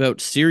stories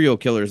about serial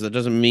killers. That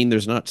doesn't mean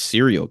there's not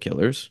serial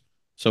killers.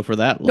 So for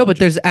that No, but logic.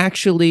 there's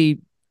actually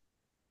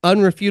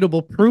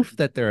unrefutable proof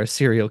that there are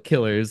serial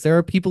killers. There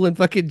are people in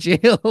fucking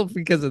jail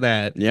because of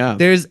that. Yeah.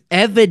 There's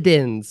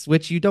evidence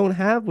which you don't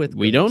have with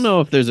We don't ghosts.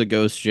 know if there's a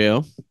ghost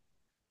jail.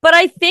 But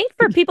I think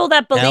for people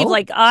that believe, Hell?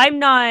 like, I'm I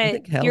not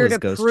think hell here is to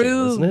ghost jail,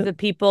 isn't prove it? the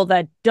people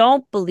that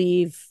don't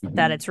believe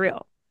that Mhm. it's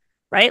real,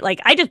 right? Like,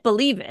 I just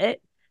believe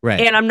it. Right.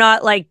 And I'm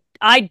not like,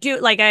 I do,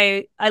 like,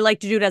 I like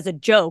to do it as a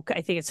joke.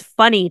 I think it's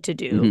funny to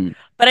do. Mhm.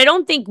 But I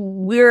don't think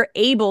we're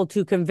able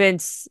to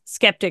convince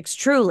skeptics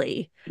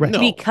truly Right. No.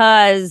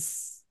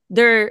 because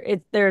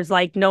there's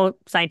like no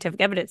scientific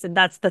evidence. And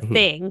that's the Mhm.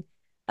 thing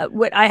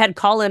what I had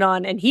Colin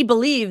on and he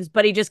believes,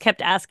 but he just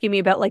kept asking me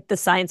about like the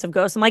science of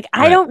ghosts. I'm like,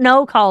 I Right. don't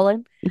know,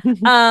 Colin.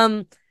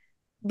 Um,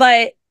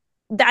 but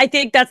I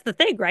think that's the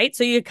thing, right?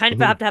 So you kind of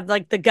Mhm. have to have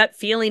like the gut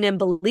feeling and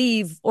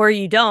believe, or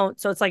you don't.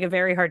 So it's like a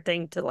very hard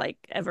thing to like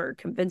ever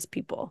convince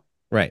people.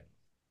 Right.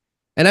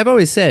 And I've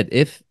always said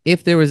if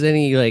there was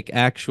any like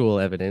actual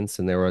evidence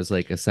and there was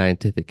like a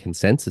scientific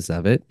consensus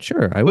of it,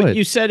 sure, I But would.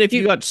 you said if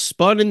you You, got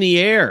spun in the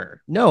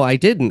air. No, I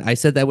didn't. I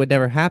said that would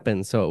never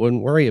happen, so I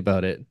wouldn't worry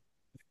about it.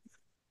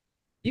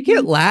 You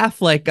can't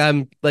laugh like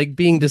I'm like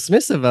being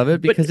dismissive of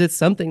it But because it's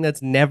something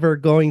that's never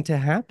going to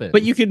happen.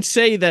 you can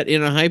say that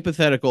in a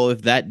hypothetical,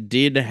 if that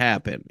did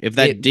happen, if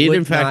that It did in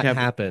would fact not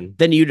happen, happen.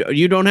 then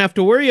you don't have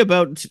to worry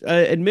about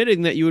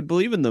admitting that you would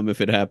believe in them if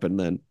it happened.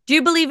 Then do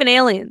you believe in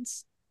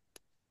aliens?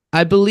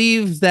 I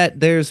believe that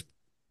there's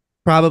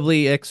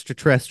probably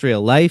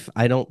extraterrestrial life.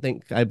 I don't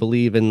think I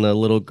believe in the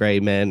little gray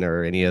men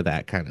or any of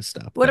that kind of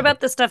stuff, What though. about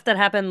the stuff that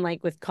happened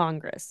like with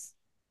Congress?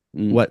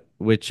 mm, What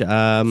which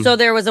So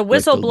there was a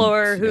like the leaks,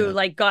 whistleblower who yeah.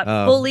 like got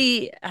Oh,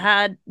 fully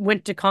had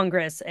went to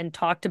Congress and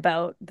talked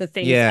about the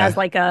things as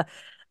yeah.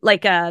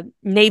 like a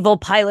naval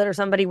pilot or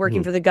somebody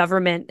working Mhm. for the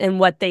government and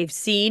what they've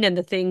seen and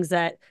the things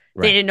that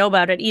they Right. didn't know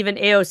about it. Even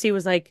AOC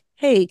was like,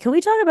 "Hey, can we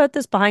talk about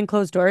this behind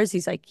closed doors?"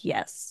 He's like,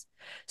 "Yes."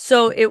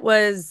 So it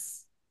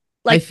was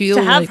I like to feel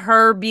have like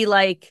her be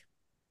like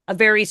a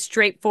very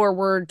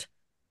straightforward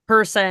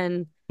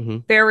person,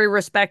 mhm. very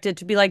respected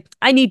to be like,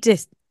 I need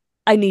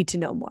to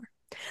know more.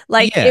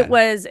 Like it Yeah.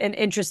 was an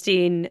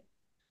interesting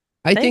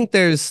I thing. think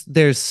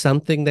there's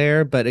something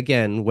there, but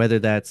again, whether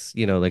that's,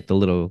 like the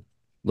little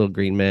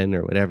green men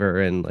or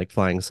whatever and like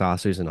flying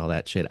saucers and all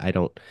that shit, I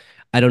don't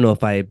know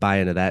if I buy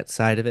into that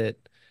side of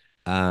it.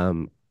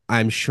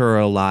 I'm sure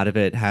a lot of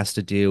it has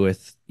to do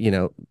with,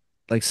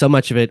 like so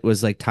much of it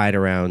was like tied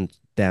around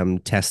them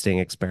testing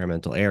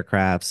experimental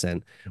aircrafts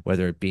and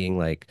whether it being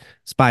like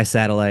spy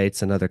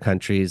satellites in other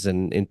countries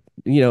and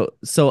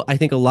so I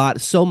think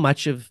so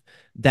much of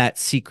that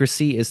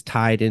secrecy is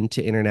tied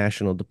into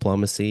international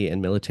diplomacy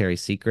and military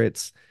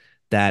secrets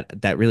that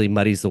really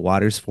muddies the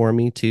waters for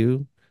me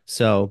too.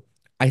 So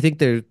I think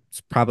there's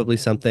probably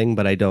something,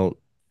 but I don't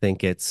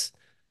think it's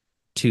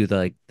to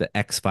the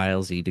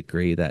X-Filesy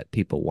degree that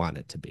people want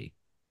it to be.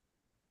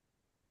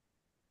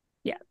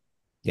 Yeah.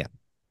 Yeah.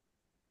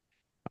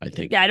 I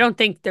think. Yeah, I don't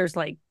think there's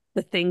like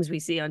the things we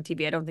see on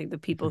TV. I don't think the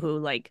people who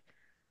like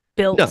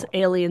built No,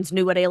 aliens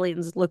knew what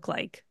aliens look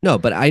like. no,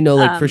 but I know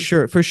like Um,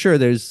 for sure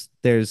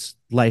there's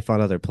life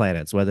on other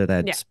planets, whether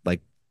yeah, that's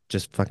like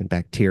just fucking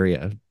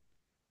bacteria,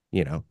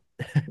 you know,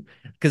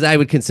 because I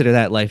would consider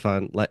that life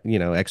on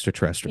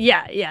extraterrestrial.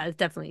 yeah, it's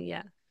definitely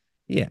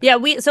Yeah. yeah.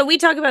 We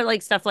talk about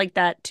like stuff like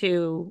that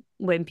too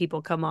when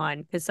people come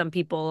on because some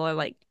people are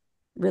like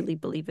really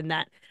believe in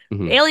that.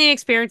 Hmm. Alien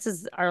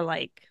experiences are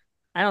like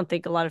I don't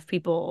think a lot of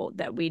people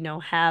that we know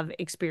have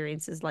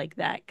experiences like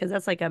that because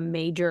that's like a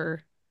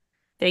major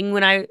thing.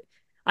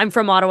 I'm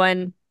from Ottawa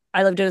and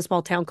I lived in a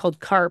small town called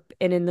Carp,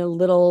 and in the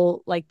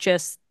little like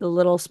just the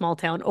little small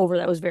town over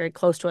that was very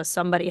close to us,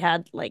 somebody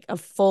had like a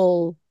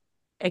full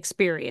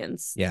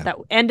experience Yeah. that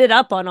ended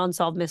up on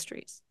Unsolved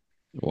Mysteries.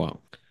 Wow.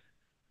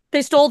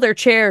 They stole their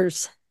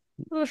chairs.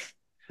 I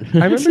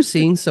remember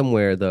seeing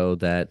somewhere though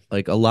that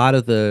like a lot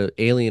of the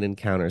alien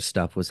encounter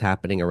stuff was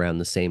happening around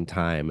the same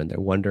time, and they're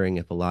wondering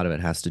if a lot of it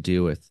has to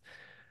do with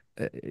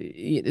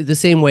the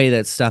same way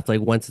that stuff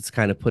like once it's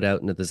kind of put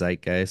out into the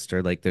zeitgeist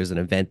or like there's an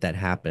event that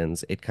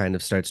happens, it kind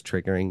of starts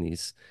triggering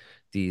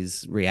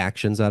these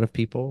reactions out of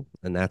people,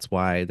 and that's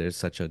why there's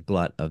such a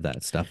glut of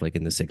that stuff like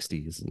in the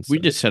 60s and We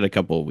stuff. just said a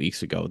couple of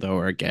weeks ago, though,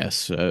 our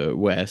guest,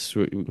 Wes,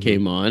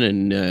 came Mhm. on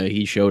and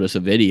he showed us a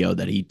video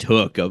that he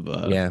took Yeah. of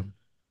a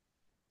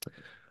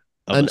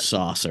And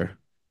saucer.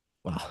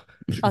 well,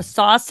 A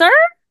saucer?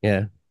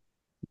 yeah.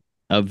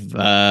 Of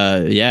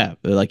yeah,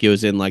 like it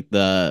was in like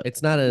the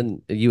It's not a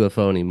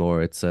UFO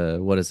anymore. It's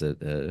what is it?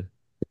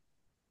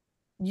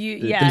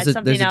 Yeah, it's There's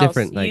something a else.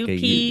 different like a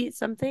U. UP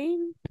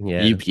something? Yeah.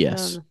 I don't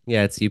UPS. know.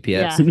 Yeah, it's Yeah.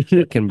 UPS.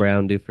 What can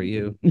Brown do for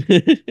you?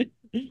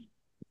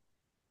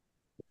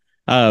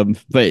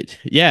 But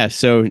yeah,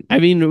 so I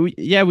mean,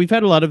 yeah, we've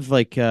had a lot of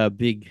like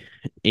big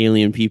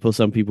alien people,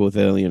 some people with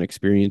alien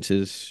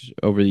experiences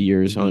over the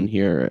years on Mhm.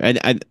 here.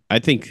 I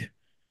think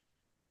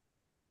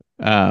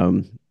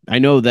I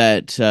know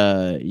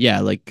that yeah,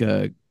 like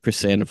Chris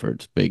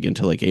Sanford's big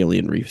into like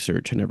alien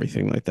research and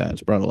everything like that.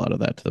 It's brought a lot of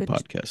that to the Good.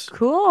 podcast.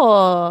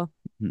 Cool.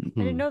 I didn't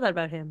Mhm. know that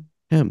about him.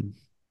 Yeah.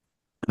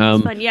 That's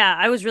Um, fun. Yeah,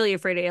 I was really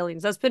afraid of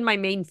aliens. That's been my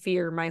main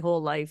fear my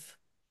whole life.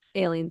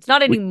 Aliens.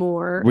 Not w-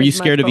 anymore were you as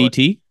much, scared of but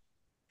ET?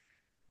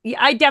 yeah,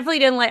 I definitely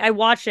didn't like I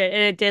watched it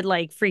and it did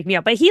like freak me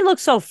out. But he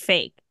looks so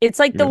fake. It's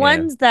like the Yeah.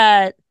 ones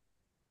that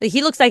like,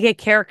 he looks like a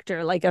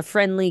character, like a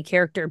friendly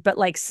character, but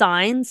like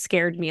Signs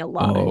scared me a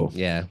lot. Oh,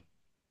 Yeah.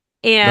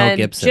 Mel And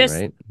Gibson, just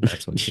right?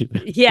 That's what she.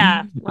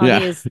 yeah, well, he yeah.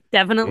 is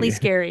definitely Yeah.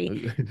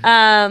 scary.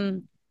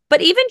 Um,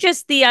 but even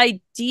just the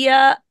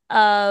idea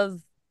of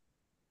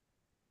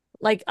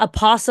like a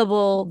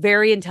possible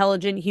very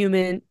intelligent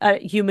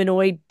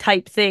humanoid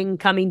type thing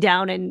coming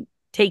down and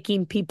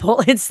taking people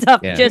and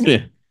stuff Yeah. just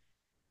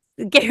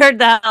scared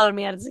the hell out of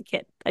me as a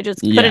kid. I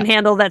just Yeah. couldn't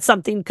handle that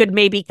something could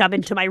maybe come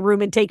into my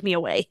room and take me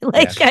away. Yeah.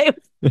 Like I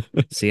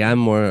See, I'm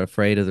more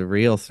afraid of the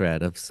real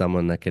threat of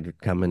someone that could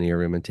come into your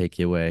room and take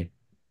you away.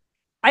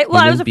 I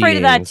was Human afraid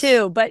of that beings.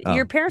 too, but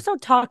your Oh, parents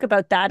don't talk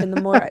about that in the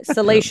more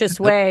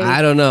salacious way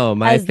I don't know.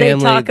 My as they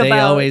family, talk they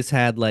about always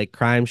had like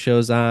crime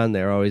shows on.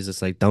 They're always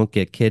just like, don't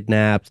get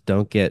kidnapped,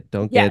 don't get,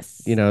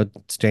 yes.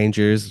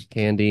 strangers,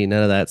 candy,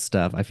 none of that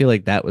stuff. I feel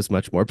like that was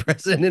much more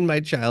present in my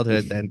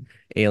childhood than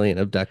alien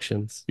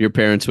abductions. Your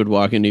parents would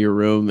walk into your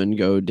room and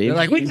go, They're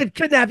like, we Damien, could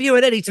kidnap you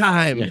at any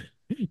time.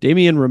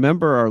 Damien,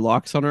 remember our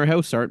locks on our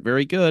house aren't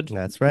very good.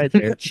 That's right.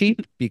 They're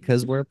cheap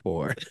because we're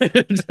poor.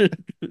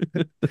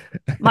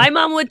 My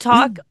mom would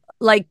talk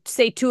like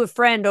say to a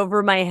friend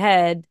over my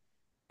head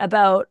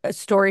about a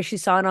story she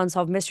saw in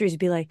Unsolved Mysteries,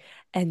 be like,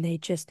 and they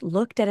just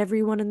looked at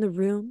everyone in the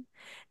room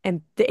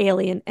and the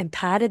alien and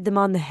patted them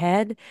on the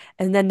head,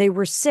 and then they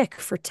were sick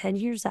for 10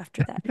 years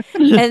after that.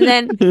 And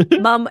then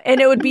mom, and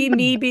it would be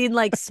me being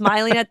like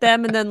smiling at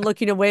them and then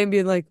looking away and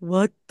being like,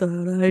 what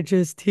did I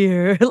just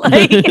hear?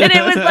 Like, and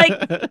it was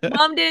like,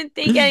 mom didn't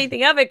think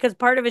anything of it because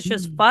part of it's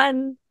just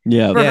fun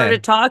Yeah. for her Yeah. to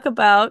talk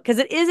about because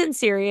it isn't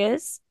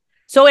serious.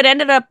 So it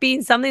ended up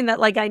being something that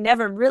like I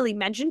never really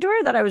mentioned to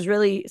her that I was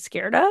really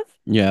scared of.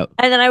 Yeah.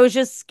 And then I was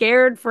just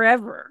scared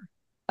forever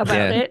about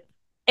Yeah. it.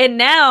 And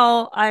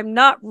now I'm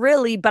not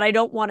really, but I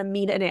don't want to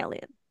meet an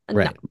alien. No,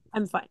 Right.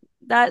 I'm fine.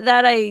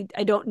 That I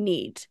don't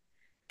need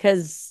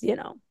because,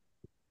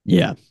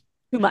 Yeah.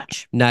 too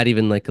much. Not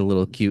even like a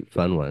little cute,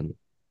 fun one.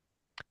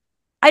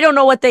 I don't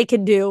know what they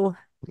can do.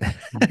 I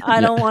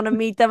Yeah. don't want to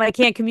meet them. I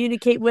can't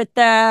communicate with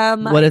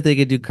them. What if they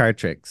could do card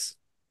tricks?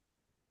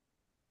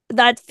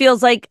 That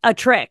feels like a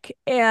trick.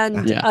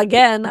 And Yeah.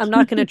 again, I'm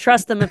not going to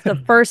trust them if the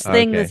first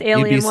thing this Okay. You'd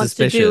be alien wants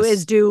to do suspicious.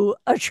 is do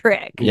a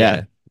trick.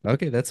 Yeah.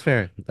 Okay, that's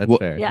fair. That's What,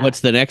 fair. Yeah. What's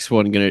the next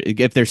one gonna?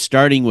 If they're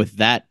starting with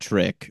that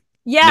trick,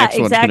 Yeah, next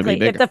one's gonna be exactly. If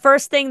bigger. the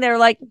first thing they're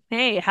like,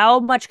 "Hey, how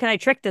much can I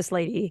trick this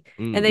lady?"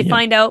 and they Yeah.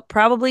 find out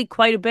probably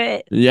quite a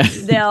bit, Yeah.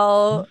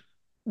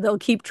 they'll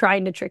keep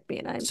trying to trick me,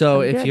 and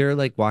So I'm if good. you're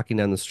like walking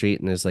down the street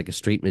and there's like a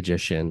street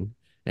magician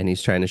and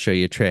he's trying to show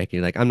you a trick,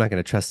 you're like, I'm not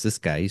going to trust this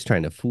guy. He's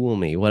trying to fool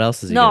me. What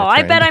else is he No, going to I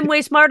try bet and I'm do?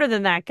 way smarter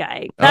than that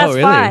guy. Oh, That's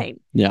really? fine.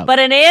 Yeah. But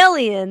an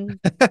alien,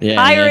 Yeah.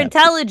 higher Yeah.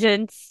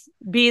 intelligence,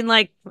 being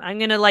like, I'm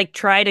gonna like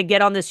try to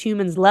get on this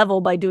human's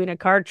level by doing a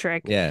card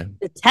trick Yeah.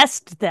 to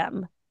test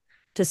them,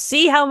 to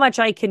see how much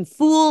I can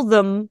fool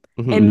them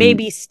and Mhm.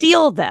 maybe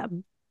steal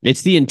them.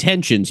 It's the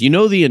intentions. You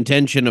know, the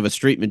intention of a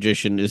street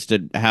magician is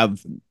to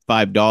have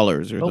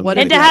 $5 or But something. what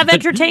And if to it's have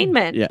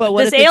entertainment. Yeah. but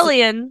what This if it's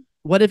alien,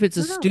 what if it's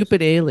a who knows?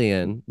 stupid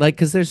alien? Like,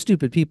 because they're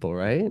stupid people,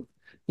 right?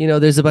 You know,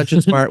 there's a bunch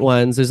of smart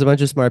ones. There's a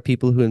bunch of smart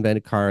people who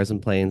invented cars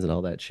and planes and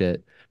all that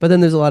shit. But then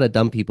there's a lot of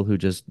dumb people who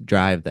just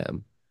drive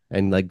them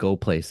and like go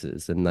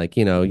places and like,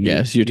 you know,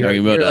 Yes, you're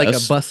talking about you're like a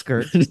us.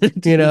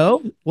 busker, you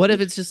know? What if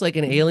it's just like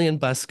an alien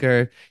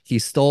busker? He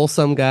stole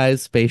some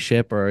guy's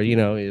spaceship, or, you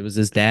know, it was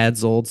his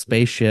dad's old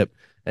spaceship,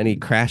 and he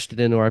crashed it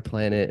into our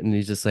planet, and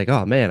he's just like,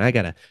 oh man, I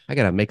gotta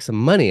make some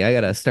money. I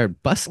gotta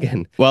start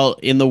busking. Well,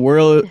 in the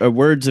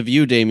words of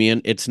you,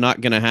 Damien, it's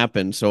not going to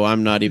happen. So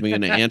I'm not even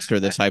going to answer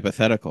this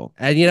hypothetical.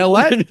 And you know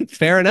what?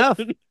 Fair enough.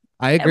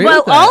 I agree well,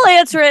 with that. I'll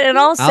answer it and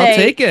I'll say,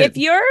 take it. if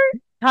you're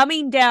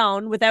coming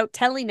down without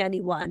telling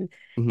anyone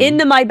Mhm.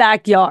 into my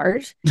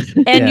backyard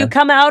and Yeah. you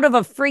come out of a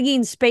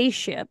frigging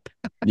spaceship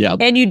Yeah.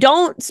 and you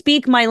don't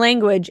speak my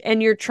language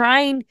and you're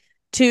trying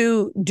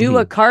to do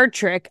a card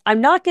trick,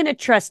 I'm not going to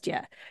trust you,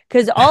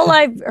 because all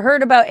I've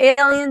heard about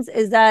aliens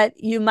is that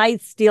you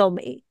might steal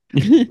me.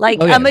 Like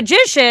Oh, yeah. a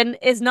magician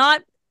is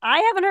not, I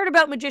haven't heard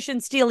about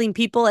magicians stealing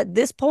people at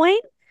this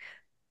point,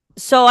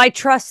 so I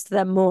trust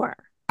them more.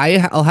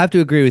 I'll have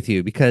to agree with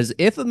you, because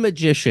if a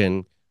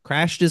magician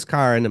crashed his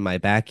car into my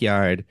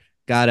backyard,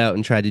 got out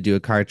and tried to do a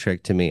card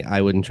trick to me,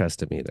 I wouldn't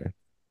trust him either.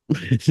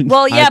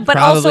 Well, yeah, I'd but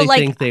probably also like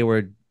think they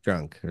were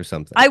drunk or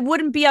something. I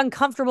wouldn't be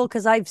uncomfortable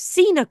because I've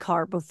seen a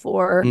car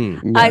before. Mm.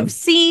 Yeah. I've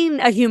seen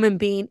a human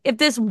being. If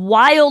this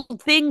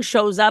wild thing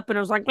shows up and it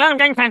was like,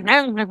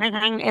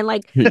 and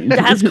like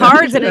has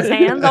cards in his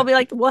hands, I'll be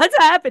like, what's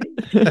happening?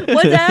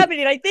 What's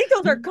happening? I think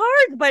those are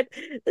cards, but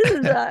this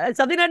is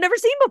something I've never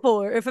seen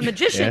before. If a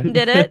magician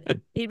did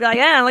it, he'd be like,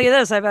 yeah, look at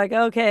this. I'd be like,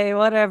 okay,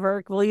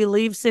 whatever. Will you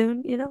leave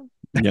soon? You know?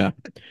 Yeah,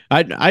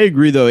 I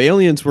agree though.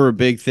 Aliens were a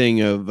big thing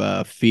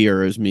of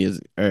fear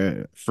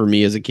for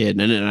me as a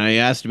kid, and I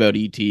asked about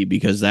ET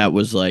because that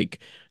was like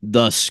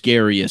the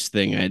scariest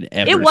thing I'd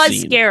ever seen. It was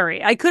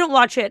scary. I couldn't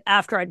watch it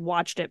after I'd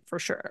watched it for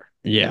sure.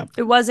 Yeah,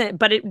 it wasn't,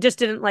 but it just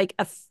didn't like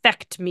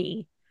affect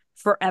me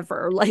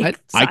forever. Like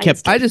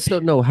I just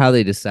don't know how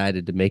they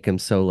decided to make him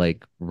so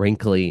like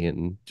wrinkly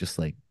and just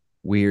like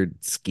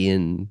weird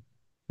skin.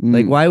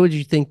 Like, why would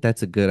you think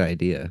that's a good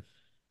idea?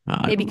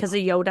 Maybe because of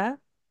Yoda.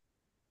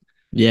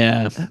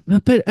 Yeah,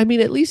 but I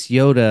mean, at least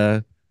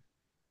Yoda,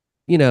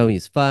 you know,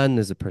 he's fun.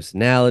 There's a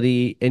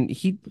personality, and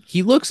he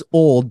looks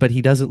old, but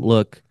he doesn't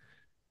look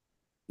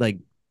like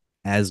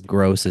as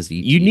gross as ET.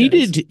 you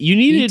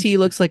needed ET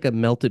looks like a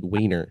melted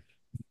wiener.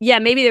 Yeah,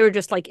 maybe they were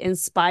just like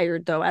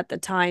inspired though at the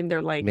time.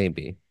 They're like,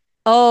 maybe,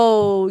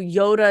 oh,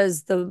 Yoda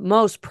is the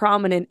most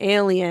prominent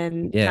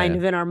alien kind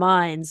of in our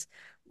minds.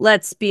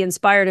 Let's be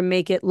inspired and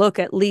make it look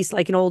at least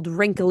like an old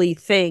wrinkly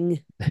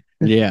thing.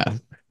 Yeah.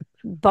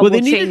 But well, they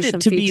needed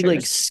it to be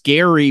like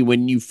scary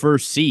when you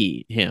first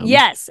see him.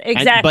 Yes,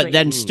 exactly. But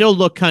then still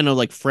look kind of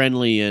like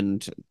friendly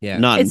and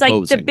not it's imposing.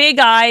 like the big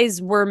eyes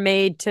were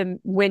made to,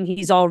 when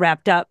he's all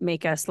wrapped up,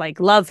 make us like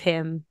love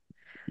him.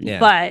 Yeah.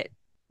 But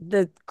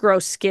the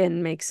gross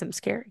skin makes him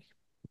scary.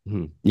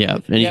 Yeah.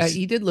 And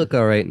he did look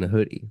all right in a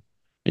hoodie.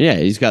 Yeah,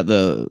 he's got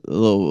the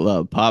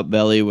little pop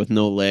belly with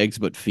no legs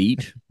but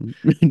feet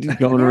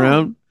going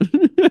around.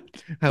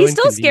 He's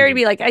still scary to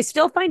me. Like, I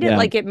still find it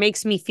like it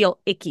makes me feel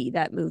icky,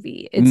 that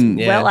movie.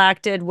 It's well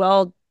acted,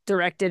 well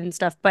directed and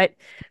stuff, but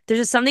there's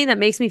just something that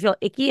makes me feel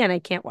icky and I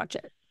can't watch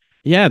it.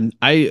 Yeah,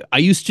 I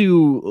used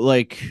to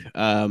like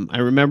I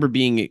remember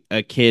being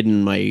a kid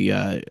and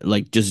my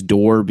like just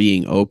door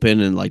being open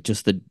and like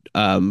just the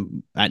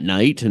at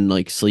night and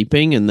like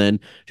sleeping and then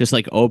just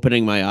like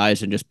opening my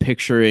eyes and just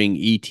picturing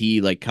ET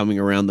like coming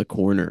around the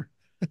corner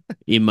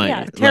in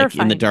my like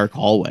in the dark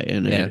hallway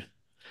and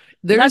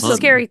that's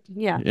scary.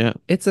 Yeah.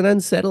 It's an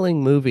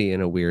unsettling movie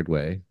in a weird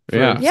way.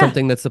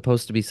 Something that's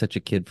supposed to be such a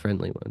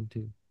kid-friendly one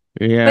too.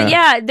 Yeah. But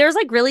yeah, there's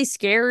like really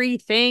scary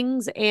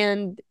things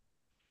and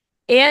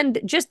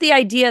just the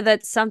idea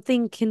that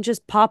something can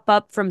just pop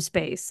up from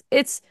space.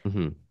 It's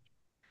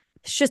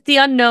just the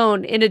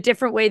unknown in a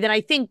different way than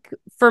I think,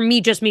 for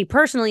me, just me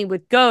personally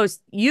with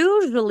ghosts.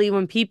 Usually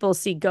when people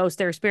see ghosts,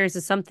 their experience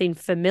is something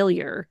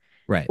familiar.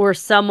 Right. Or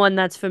someone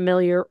that's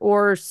familiar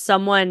or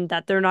someone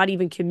that they're not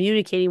even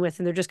communicating with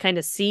and they're just kind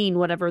of seeing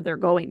whatever they're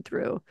going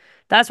through.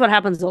 That's what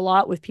happens a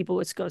lot with people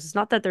with ghosts. It's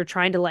not that they're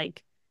trying to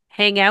like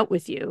hang out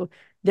with you.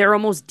 They're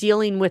almost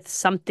dealing with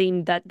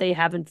something that they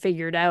haven't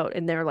figured out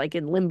and they're like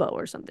in limbo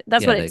or something.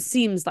 That's what it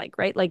seems like,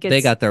 right? Like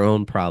they got their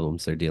own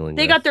problems they're dealing with.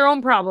 They got their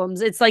own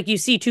problems. It's like you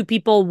see two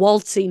people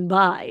waltzing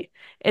by.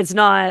 It's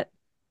not,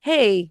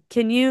 hey,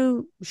 can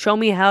you show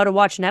me how to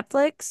watch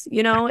Netflix?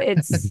 You know,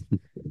 it's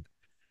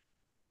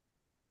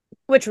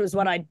which was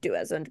what I'd do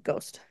as a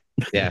ghost.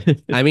 Yeah.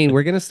 I mean,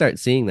 we're going to start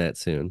seeing that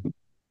soon.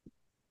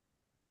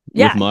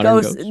 Yeah,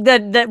 ghosts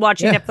that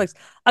watching Netflix.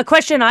 A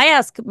question I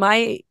ask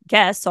my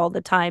guests all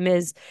the time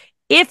is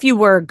if you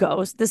were a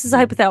ghost, this is a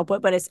hypothetical,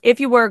 but it's if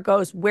you were a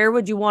ghost, where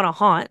would you want to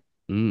haunt?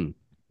 Mm.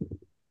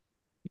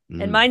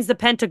 And mine's the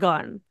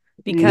Pentagon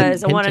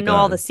because I want to know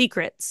all the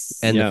secrets.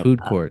 And the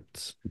food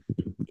courts.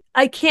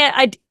 I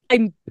can't,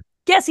 I'm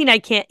guessing I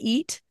can't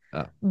eat,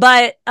 Oh.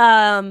 but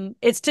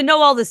it's to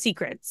know all the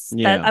secrets.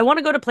 Yeah. That I want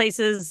to go to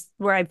places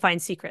where I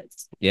find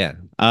secrets. Yeah.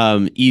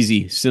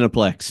 Easy.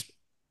 Cineplex.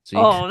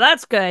 Oh,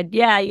 that's good.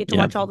 Yeah, you get to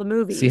watch all the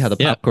movies. See how the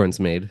popcorn's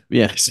made.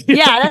 Yes.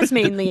 Yeah, that's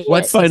mainly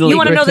What's it. You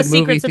want to know the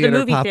movie secrets of the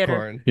movie theater.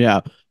 popcorn.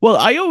 Yeah. Well,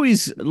 I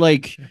always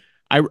like.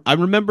 I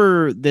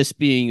remember this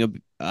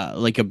being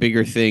a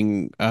bigger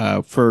thing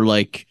for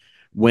like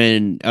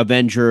when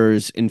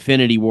Avengers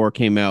Infinity War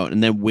came out,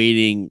 and then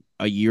waiting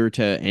a year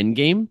to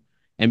Endgame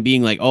and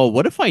being like, oh,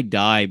 what if I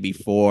die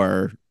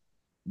before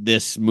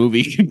this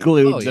movie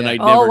concludes and I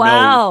never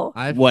know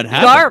what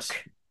happens?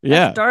 Dark.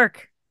 Yeah. That's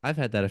dark. I've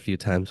had that a few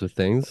times with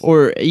things.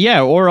 Or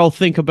I'll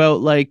think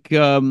about like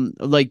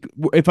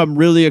if I'm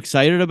really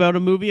excited about a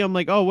movie, I'm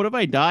like, oh, what if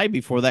I die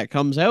before that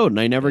comes out and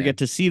I never get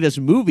to see this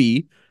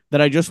movie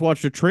that I just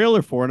watched a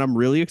trailer for and I'm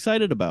really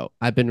excited about?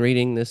 I've been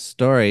reading this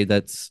story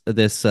this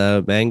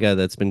manga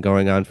that's been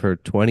going on for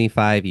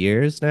 25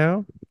 years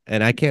now,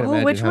 and I can't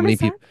imagine how many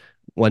people.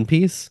 One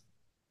Piece.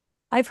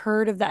 I've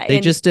heard of that. They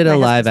just did a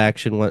live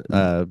action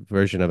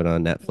version of it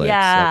on Netflix.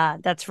 Yeah,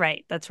 that's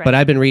right. That's right. But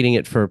I've been reading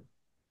it for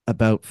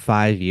about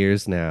 5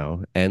 years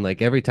now, and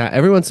like every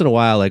once in a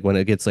while, like when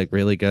it gets like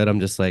really good, I'm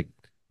just like,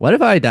 what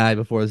if I die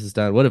before this is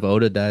done? What if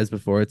Oda dies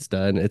before it's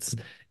done? It's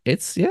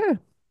yeah,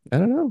 I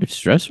don't know. It's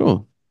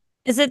stressful.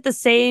 Is it the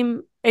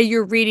same?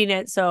 You're reading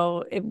it,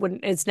 so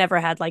it's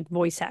never had like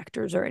voice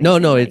actors or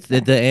anything. No, it's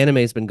the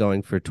anime's been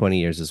going for 20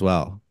 years as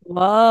well.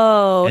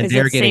 Whoa, and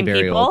they're getting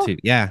very old too.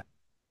 Yeah.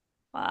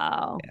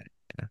 Wow.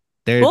 Yeah.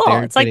 They're cool.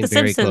 They're it's like the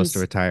very Simpsons. Close to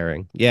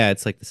retiring. Yeah,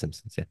 it's like the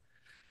Simpsons.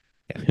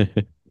 Yeah.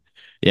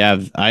 Yeah,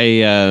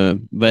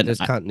 but there's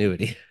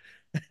continuity.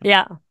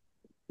 Yeah.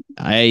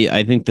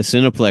 I think the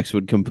Cineplex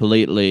would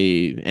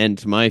completely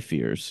end my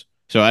fears.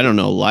 So I don't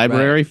know,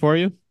 library for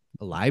you?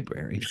 A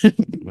library?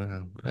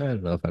 Wow. I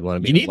don't know if I'd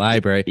want to be in a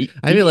library.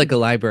 I feel like a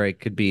library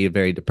could be a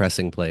very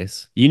depressing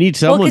place. You need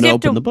someone to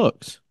open the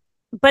books.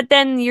 But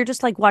then you're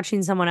just like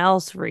watching someone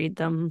else read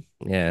them.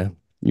 Yeah.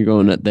 You're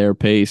going at their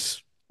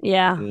pace.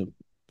 Yeah.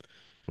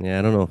 Yeah,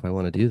 I don't know if I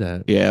want to do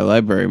that. Yeah,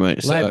 library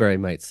might suck. Library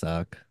might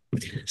suck.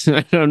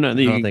 I don't know.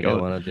 I don't think I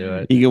want to do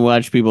it. You can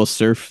watch people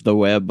surf the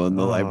web on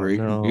the library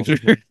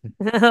computer.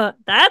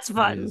 That's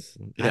fun.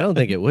 I don't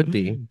think it would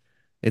be.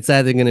 It's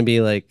either going to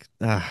be like,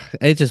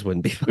 it just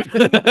wouldn't be fun.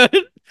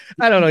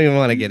 I don't even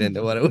want to get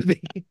into what it would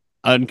be.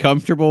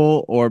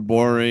 Uncomfortable or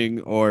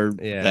boring or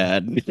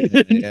bad.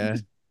 Yeah.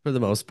 For the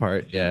most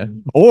part, yeah.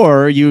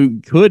 Or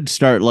you could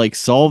start like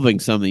solving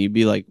something. You'd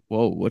be like,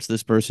 whoa, what's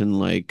this person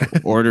like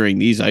ordering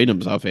these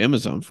items off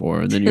Amazon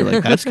for? And then you're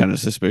like, that's kind of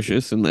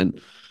suspicious. And then,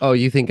 oh,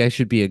 you think I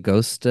should be a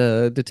ghost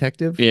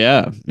detective?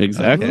 Yeah,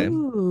 exactly.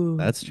 Ooh.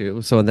 That's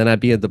true. So then I'd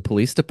be at the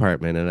police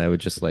department and I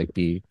would just like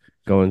be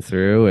going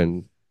through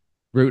and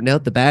rooting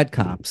out the bad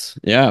cops.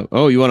 Yeah.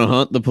 Oh, you want to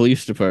haunt the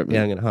police department?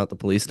 Yeah, I'm going to haunt the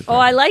police department.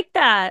 Oh, I like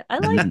that. I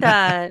like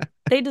that.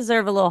 They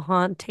deserve a little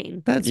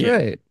haunting. That's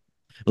right.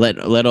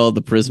 Let all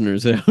the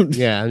prisoners out.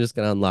 Yeah, I'm just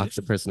gonna unlock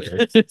the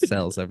prisoner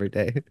cells every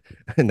day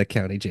in the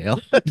county jail.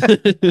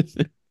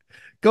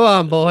 Go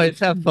on, boys,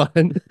 have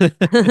fun.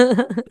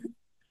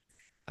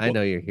 I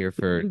know you're here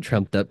for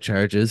trumped up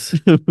charges.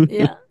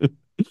 Yeah.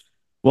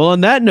 Well, on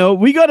that note,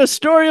 we got a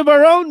story of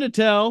our own to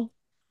tell.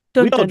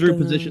 Dun, we all dun, drew dun.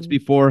 positions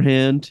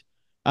beforehand.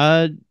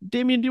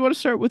 Damien, do you want to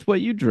start with what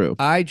you drew?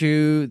 I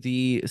drew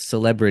the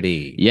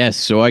celebrity. Yes,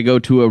 so I go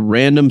to a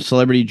random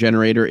celebrity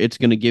generator. It's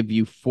going to give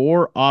you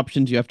 4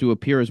 options. You have to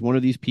appear as one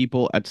of these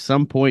people at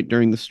some point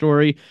during the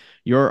story.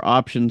 Your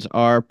options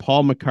are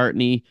Paul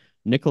McCartney,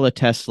 Nikola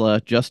Tesla,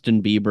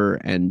 Justin Bieber,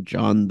 and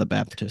John the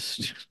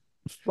Baptist.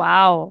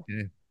 Wow.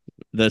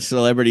 The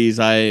celebrities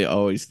I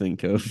always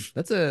think of.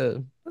 That's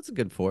a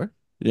good 4.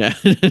 Yeah,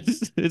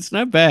 it's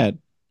not bad.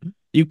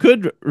 You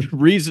could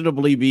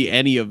reasonably be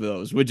any of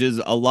those, which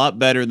is a lot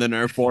better than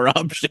our 4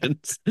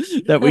 options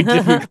that we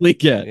typically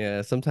get.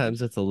 Yeah, sometimes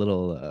it's a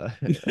little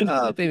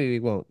maybe we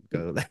won't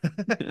go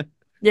there.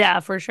 Yeah,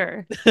 for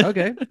sure.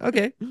 Okay.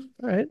 All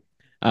right.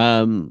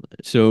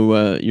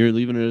 So you're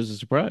leaving it as a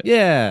surprise?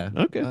 Yeah.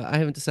 Okay. I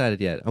haven't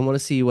decided yet. I want to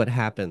see what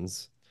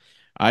happens.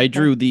 I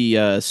drew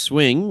the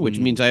swing, which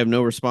means I have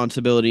no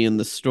responsibility in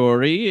the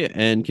story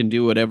and can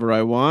do whatever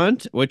I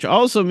want, which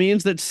also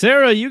means that,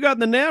 Sarah, you got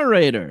the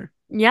narrator.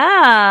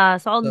 Yeah,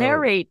 so I'll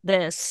narrate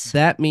this.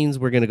 That means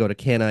we're going to go to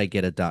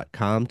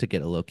canigeta.com to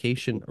get a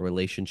location, a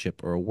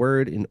relationship, or a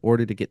word in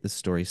order to get the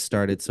story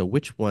started. So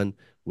which one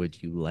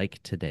would you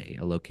like today?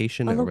 A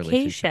location or a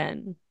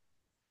relationship?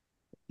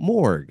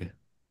 Morgue.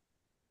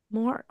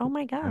 Oh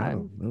my God.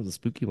 Wow, that was a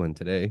spooky one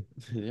today.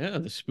 Yeah,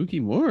 the spooky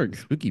morgue.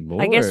 Spooky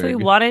morgue. I guess we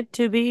want it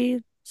to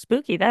be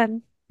spooky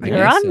then.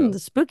 You're on the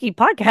spooky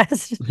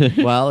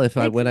podcast. Well,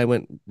 when I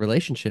went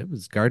relationship, it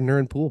was gardener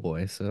and pool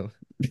boy, so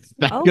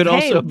that could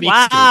also be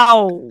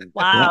wow.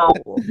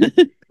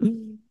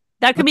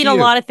 That could Up mean to a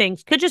you. lot of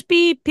things. Could just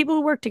be people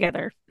who work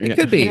together. It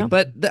could be, You know?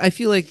 but I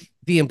feel like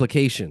the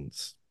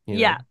implications.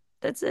 Yeah,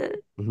 that's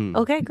it.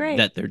 Okay, great.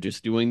 That they're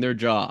just doing their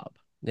job.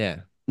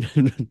 Yeah.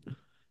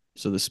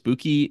 So the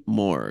spooky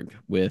morgue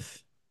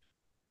with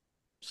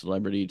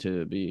celebrity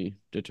to be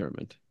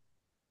determined.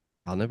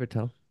 I'll never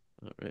tell.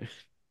 All right.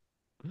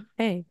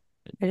 Hey,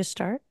 I just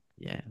start?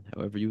 Yeah,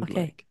 however you would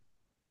Okay. like.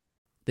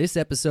 This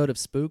episode of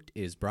Spooked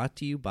is brought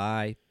to you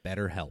by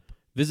BetterHelp.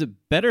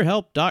 Visit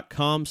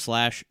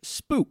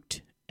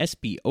betterhelp.com/spooked,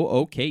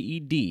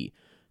 SPOOKED,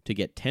 to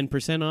get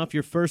 10% off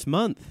your first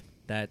month.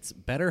 That's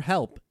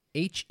BetterHelp,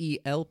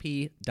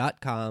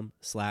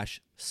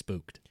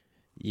 HELP.com/spooked.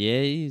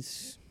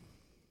 Yes.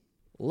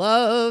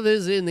 Love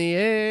is in the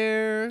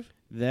air.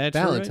 That's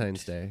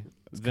Valentine's right. Day.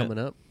 It's coming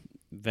up.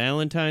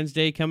 Valentine's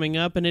Day coming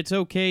up, and it's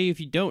okay if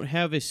you don't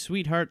have a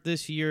sweetheart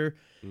this year.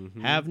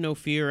 Have no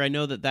fear. I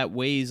know that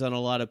weighs on a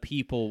lot of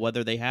people,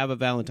 whether they have a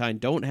Valentine,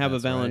 don't have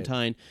That's a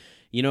Valentine. Right.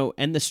 You know,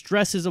 and the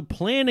stresses of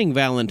planning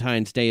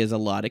Valentine's Day is a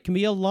lot. It can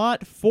be a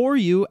lot for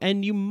you,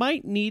 and you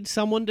might need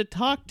someone to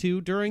talk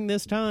to during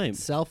this time.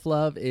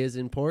 Self-love is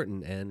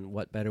important, and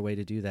what better way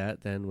to do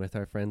that than with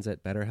our friends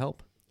at BetterHelp?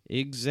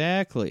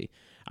 Exactly.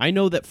 I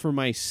know that for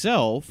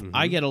myself,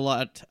 I get a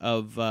lot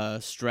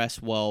of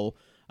stress while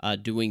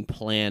doing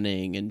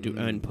planning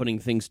and putting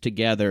things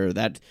together.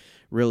 That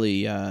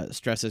really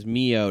stresses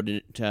me out.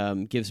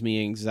 It gives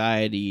me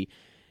anxiety.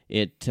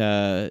 It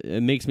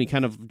makes me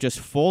kind of just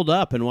fold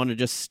up and want to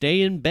just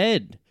stay in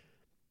bed.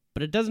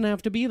 But it doesn't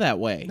have to be that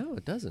way. No,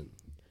 it doesn't.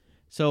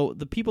 So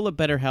the people at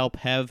BetterHelp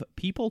have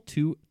people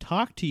to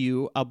talk to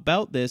you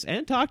about this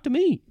and talk to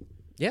me.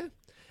 Yeah.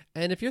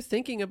 And if you're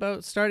thinking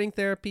about starting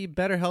therapy,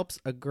 BetterHelp's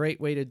a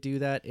great way to do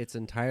that. It's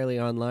entirely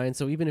online.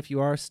 So even if you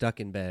are stuck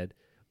in bed,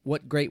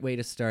 what great way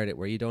to start it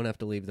where you don't have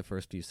to leave the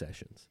first few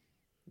sessions.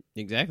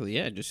 Exactly,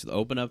 yeah. Just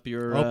open up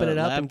your Open it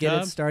up laptop. And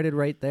get it started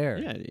right there.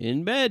 Yeah,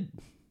 in bed.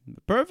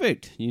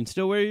 Perfect. You can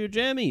still wear your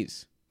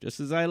jammies, just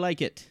as I like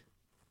it.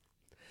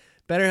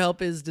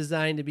 BetterHelp is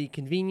designed to be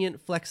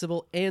convenient,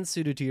 flexible, and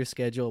suited to your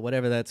schedule,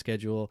 whatever that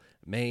schedule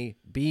may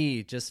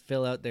be. Just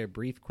fill out their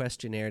brief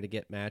questionnaire to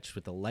get matched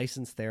with a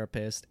licensed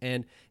therapist.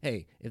 And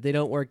hey, if they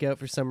don't work out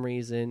for some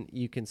reason,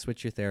 you can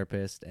switch your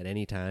therapist at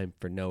any time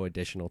for no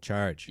additional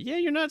charge. Yeah,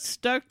 you're not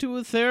stuck to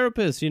a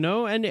therapist,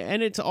 and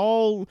it's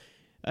all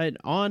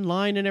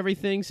online and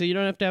everything, so you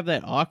don't have to have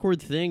that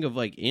awkward thing of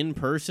like in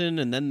person,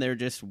 and then they're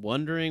just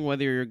wondering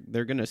whether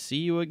they're going to see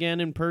you again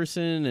in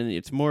person, and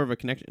it's more of a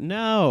connection.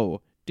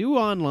 No. Do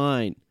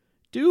online.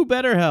 Do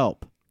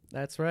BetterHelp.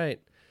 That's right.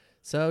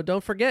 So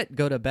don't forget,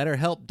 go to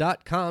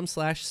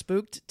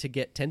betterhelp.com/spooked to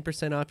get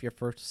 10% off your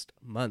first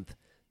month.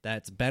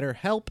 That's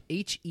BetterHelp,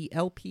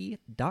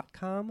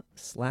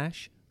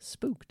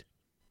 HELP.com/spooked.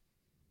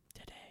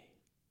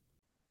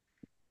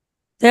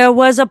 There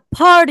was a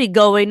party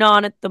going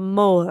on at the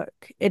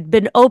morgue. It'd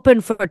been open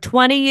for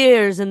 20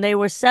 years and they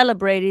were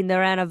celebrating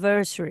their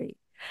anniversary.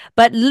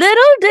 But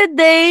little did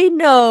they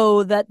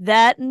know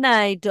that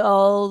night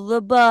all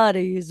the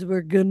bodies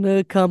were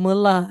gonna come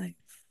alive.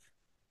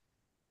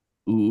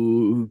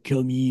 Ooh,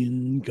 come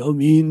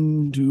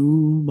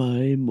into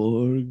my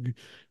morgue.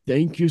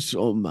 Thank you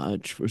so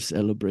much for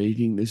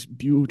celebrating this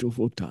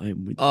beautiful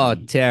time with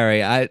me.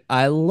 Terry,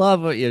 I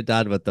love what you've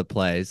done with the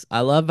place.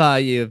 I love how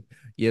you've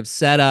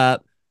set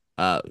up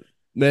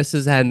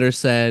Mrs.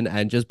 Henderson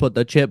and just put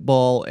the chip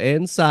bowl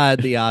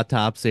inside the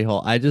autopsy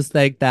hole. I just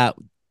think that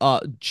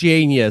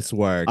genius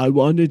work. I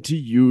wanted to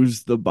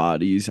use the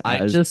bodies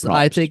as props.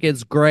 I think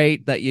it's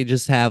great that you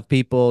just have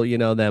people,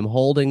 them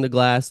holding the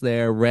glass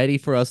there, ready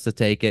for us to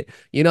take it.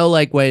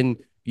 Like when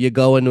you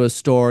go into a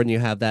store and you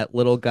have that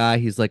little guy,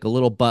 he's like a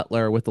little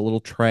butler with a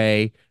little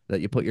tray that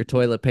you put your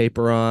toilet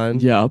paper on.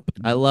 Yep.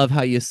 I love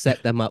how you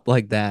set them up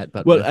like that.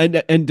 But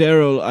and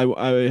Daryl,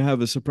 I have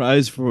a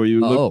surprise for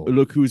you.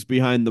 Look who's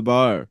behind the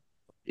bar.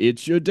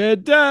 It's your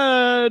dead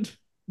dad.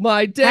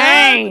 My dad.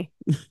 Hey.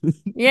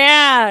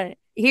 Yeah.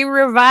 He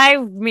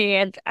revived me,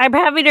 and I'm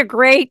having a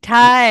great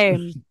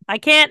time. I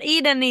can't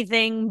eat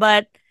anything,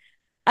 but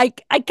I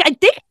think I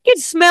can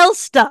smell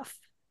stuff.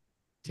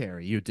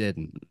 Terry, you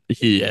didn't.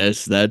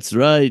 Yes, that's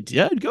right.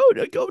 Yeah, go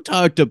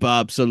talk to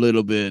Pops a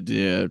little bit.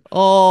 Yeah.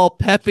 Oh,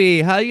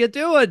 Peppy, how you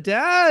doing,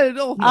 Dad?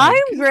 Oh,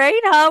 I'm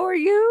great. How are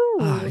you?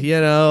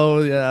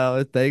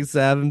 Things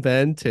haven't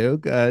been too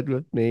good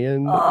with me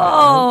and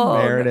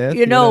Meredith.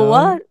 You know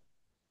what?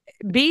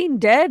 Being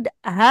dead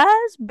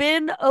has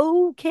been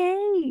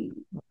okay.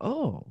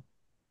 Oh,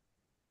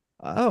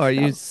 are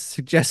you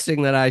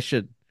suggesting that I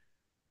should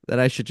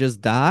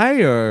just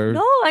die, or?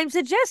 No, I'm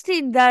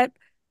suggesting that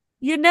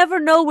you never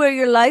know where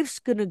your life's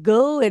gonna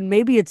go, and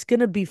maybe it's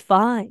gonna be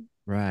fine.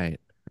 Right.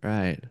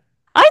 I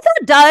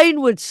thought dying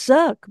would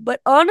suck,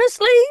 but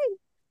honestly,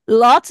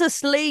 lots of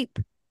sleep.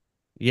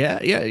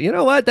 Yeah. You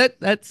know what?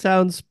 That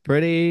sounds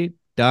pretty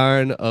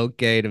darn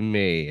okay to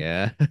me.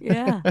 Yeah.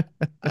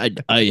 I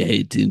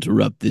hate to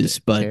interrupt this,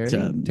 but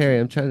Terry,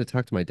 I'm trying to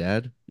talk to my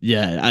dad.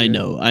 Yeah, I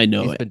know.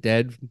 He's been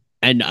dead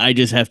And I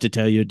just have to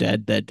tell your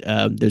dad that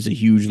there's a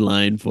huge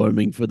line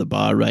forming for the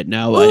bar right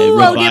now. I Ooh,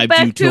 I'll get revived you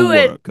back to to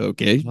it. work,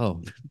 okay?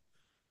 Oh,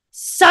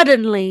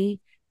 Suddenly,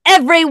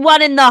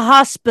 everyone in the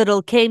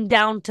hospital came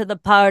down to the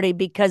party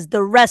because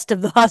the rest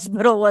of the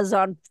hospital was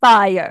on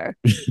fire.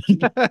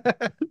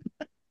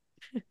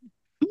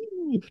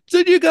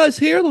 did you guys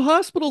hear the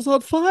hospital's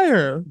on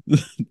fire?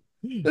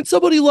 And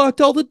somebody locked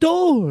all the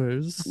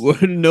doors. Well,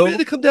 We had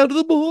to come down to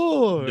the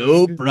morgue.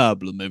 no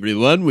problem,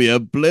 everyone. We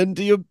have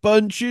plenty of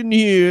punch in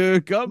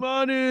here. Come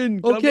on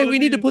in. Okay, we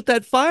need to put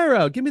that fire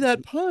out. Give me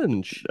that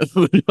punch.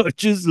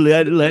 Just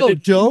let No,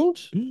 it.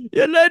 don't.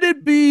 Yeah, let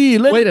it be.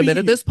 Wait a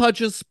minute. This punch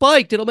is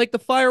spiked. It'll make the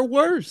fire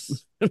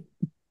worse.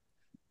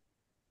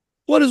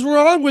 What is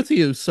wrong with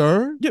you,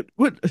 sir? Yeah,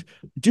 what?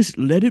 Just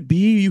let it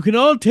be. You can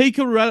all take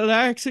a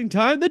relaxing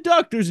time. The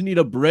doctors need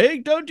a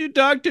break. Don't you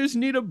doctors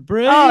need a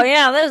break? Oh,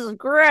 yeah, this is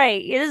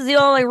great. This is the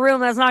only room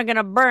that's not going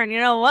to burn.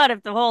 You know what?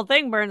 If the whole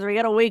thing burns, we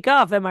get a week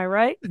off. Am I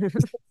right?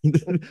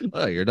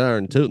 Well, you're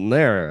darn tooting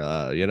there.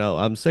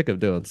 I'm sick of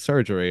doing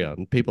surgery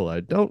on people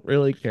I don't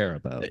really care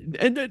about.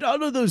 And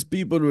all of those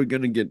people were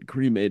going to get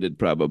cremated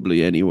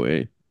probably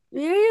anyway.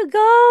 There you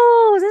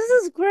go. This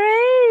is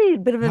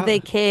great. Bit of a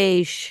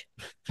vacation.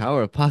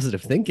 Power of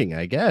positive thinking,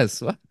 I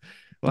guess.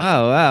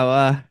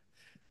 Wow.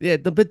 Yeah,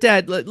 but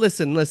Dad,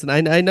 listen.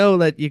 I know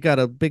that you got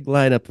a big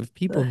lineup of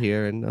people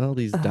here, and all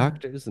these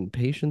doctors and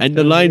patients, and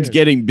the line's here.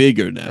 getting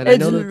bigger now. And I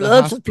know It's that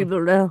lots of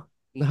people now.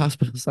 The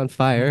hospital's on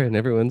fire, and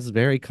everyone's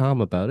very calm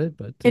about it.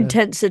 But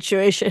intense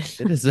situation.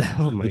 It is.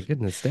 Oh my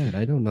goodness, Dad!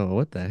 I don't know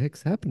what the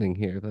heck's happening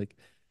here. Like,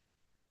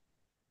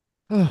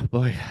 oh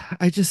boy,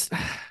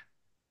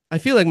 I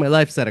feel like my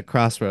life's at a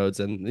crossroads,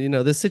 and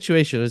this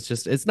situation is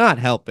it's not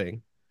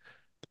helping.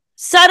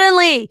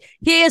 Suddenly,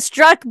 he is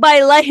struck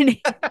by lightning.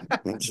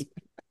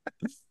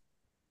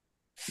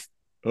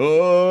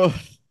 Oh,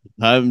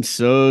 I'm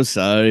so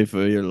sorry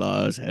for your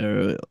loss,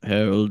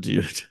 Harold.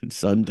 Your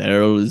son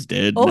Daryl is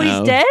dead now.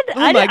 He's dead?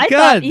 Oh my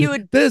God!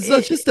 There's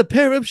just a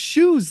pair of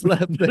shoes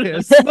left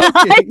there. Smoking.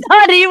 I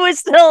thought he was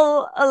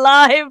still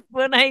alive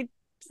when I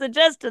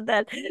suggested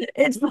that.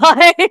 It's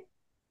fine.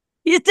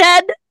 He's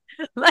dead.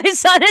 My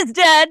son is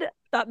dead.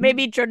 Thought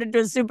maybe he turned into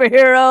a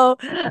superhero.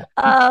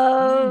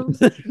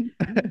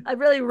 I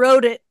really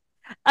wrote it.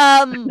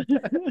 Oh,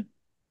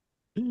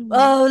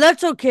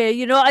 that's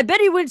okay. I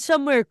bet he went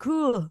somewhere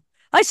cool.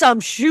 I saw him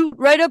shoot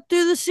right up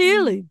through the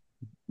ceiling.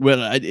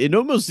 Well, it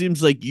almost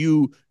seems like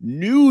you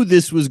knew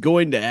this was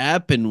going to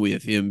happen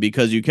with him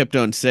because you kept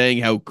on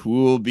saying how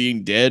cool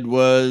being dead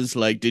was.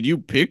 Like, did you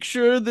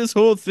picture this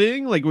whole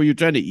thing? Like, were you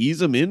trying to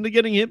ease him into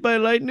getting hit by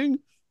lightning?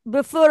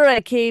 Before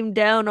I came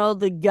down, all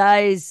the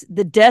guys,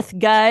 the death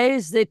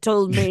guys, they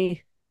told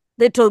me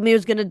he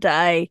was gonna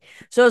die.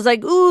 So I was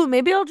like, ooh,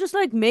 maybe I'll just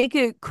make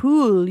it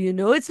cool,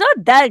 It's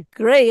not that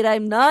great.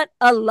 I'm not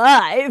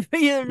alive,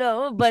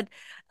 but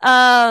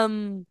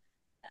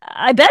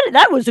I bet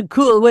that was a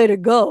cool way to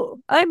go.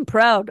 I'm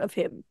proud of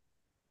him.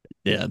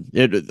 Yeah.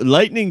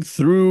 Lightning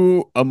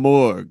through a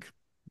morgue.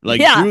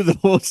 Through the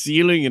whole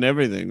ceiling and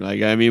everything.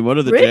 What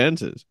are the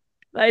chances?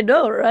 I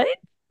know, right?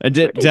 And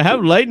to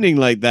have lightning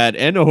like that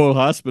and a whole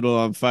hospital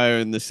on fire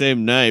in the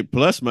same night,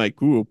 plus my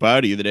cool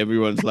party that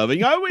everyone's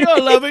loving. Are we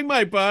all loving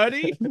my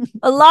party?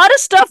 A lot of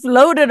stuff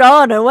loaded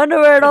on. I wonder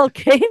where it all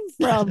came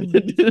from.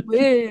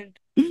 Weird.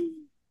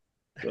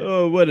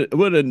 Oh, what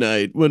a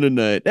night! What a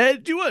night!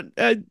 Do you want?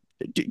 Can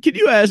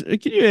you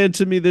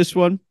answer me this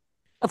one?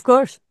 Of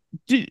course.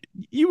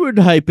 You were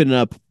hyping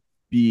up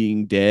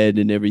being dead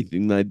and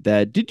everything like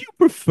that. Did you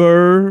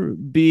prefer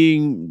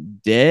being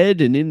dead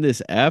and in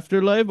this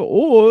afterlife,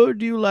 or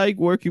do you like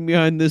working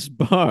behind this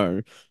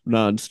bar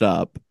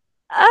nonstop?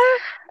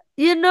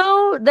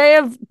 They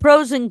have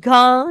pros and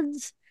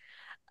cons.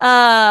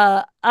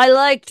 I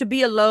like to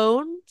be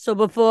alone. So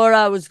before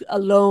I was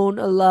alone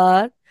a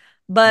lot,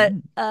 but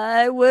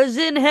I was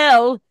in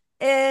hell,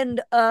 and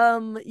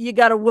you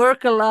got to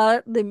work a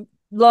lot, the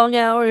long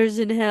hours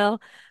in hell.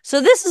 So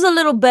this is a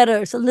little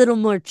better. It's a little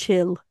more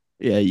chill.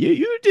 Yeah,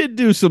 you did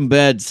do some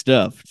bad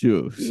stuff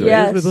too. So.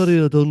 Yes.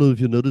 Everybody, I don't know if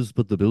you noticed,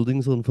 but the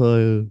building's on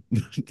fire.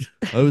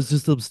 I was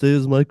just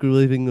upstairs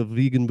microwaving a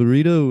vegan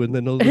burrito, and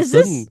then all of a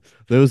sudden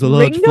there was a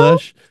large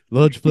flash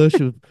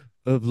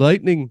of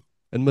lightning,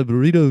 and my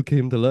burrito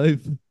came to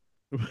life.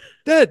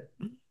 Dad,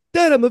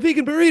 I'm a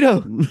vegan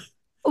burrito.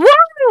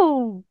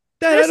 Wow!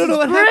 Dad, I don't know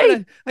what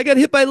happened. I got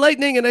hit by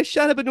lightning, and I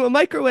shot up into a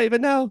microwave,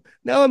 and now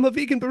I'm a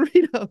vegan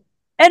burrito.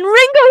 And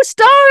Ringo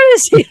Starr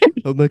is here.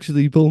 I'm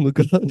actually Paul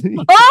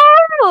McCartney.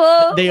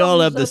 Oh! They all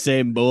have the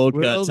same bowl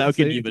cuts. How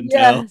can you even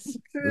tell?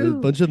 True. A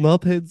bunch of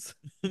mopheads.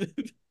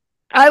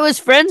 I was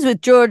friends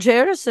with George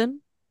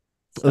Harrison.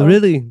 So. Oh,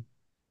 really?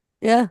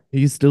 Yeah.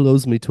 He still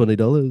owes me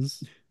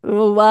 $20.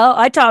 Oh, well,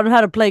 I taught him how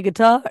to play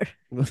guitar.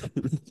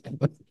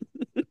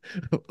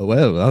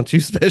 Well, aren't you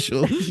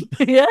special?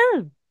 Yeah,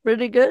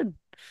 pretty good.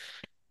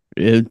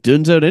 It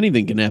turns out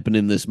anything can happen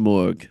in this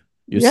morgue.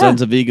 Your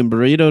son's a vegan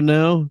burrito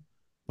now.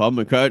 Paul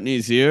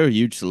McCartney's here,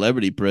 huge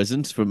celebrity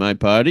presence for my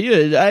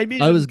party.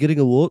 I was getting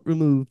a wart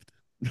removed.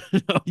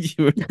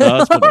 You were in the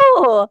hospital.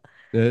 Oh,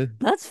 Yeah.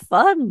 that's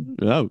fun.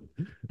 Oh.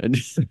 And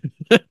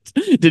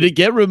did it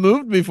get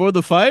removed before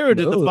the fire, or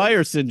did the No,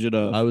 fire singe it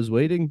off? I was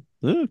waiting.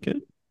 Oh,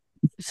 okay.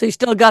 So you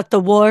still got the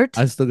wart?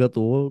 I still got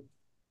the wart.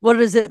 What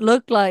does it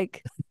look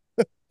like?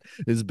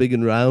 It's big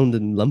and round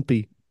and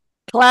lumpy.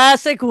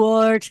 Classic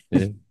wart.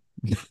 Yeah.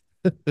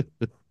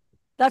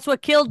 That's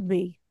what killed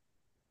me.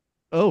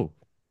 Oh,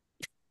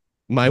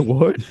 my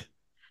wart?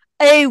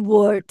 A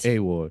wart. A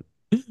wart.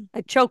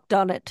 I choked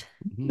on it.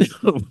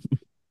 Mhm.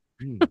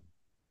 Mm.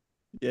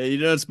 Yeah,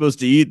 you're not supposed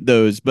to eat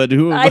those, but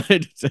who am I I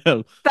to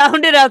tell?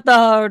 found it out the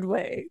hard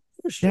way.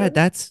 For sure. Dad,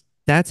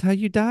 that's how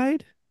you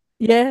died?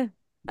 Yeah,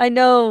 I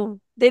know.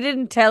 They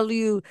didn't tell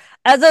you.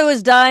 As I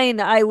was dying,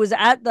 I was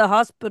at the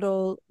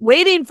hospital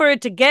waiting for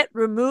it to get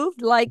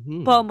removed, like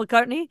Paul Mhm.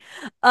 McCartney.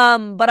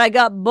 But I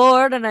got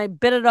bored and I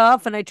bit it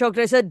off and I choked.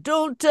 I said,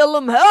 "Don't tell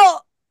them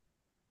hell."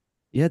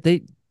 Yeah,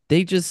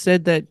 they just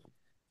said that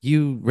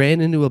you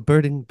ran into a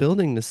burning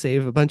building to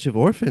save a bunch of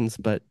orphans,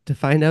 but to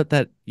find out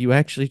that you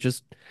actually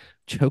just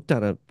choked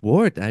on a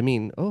wart, I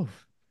mean, oh,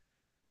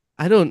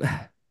 I don't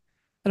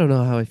I don't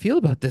know how I feel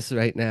about this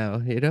right now,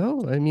 you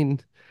know? I mean,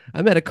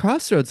 I'm at a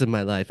crossroads in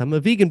my life. I'm a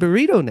vegan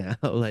burrito now,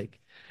 like,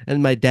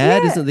 and my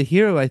dad isn't Yeah. the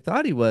hero I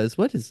thought he was.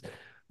 What is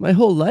my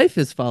whole life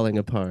is falling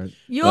apart.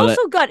 You Well,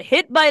 also got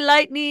hit by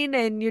lightning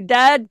and your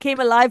dad came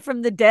alive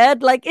from the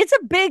dead. Like, it's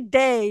a big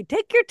day.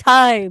 Take your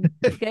time.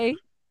 Okay.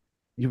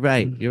 You're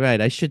right. You're right.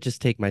 I should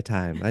just take my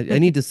time. I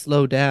need to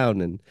slow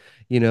down and,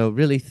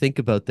 really think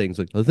about things.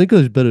 Like, I think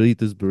I better eat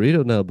this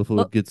burrito now before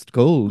Oh, it gets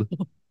cold.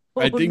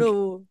 oh I think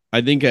no.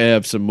 I think I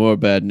have some more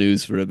bad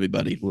news for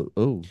everybody.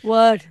 Oh,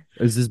 What?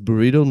 is this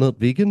burrito not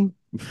vegan?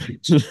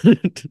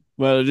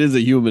 Well, it is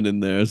a human in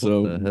there, What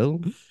so. the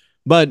hell?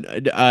 But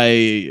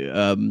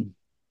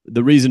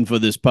the reason for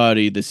this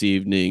party this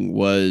evening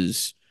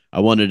was I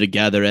wanted to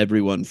gather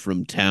everyone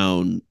from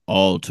town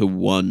all to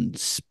one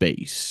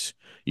space.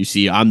 You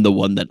see, I'm the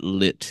one that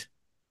lit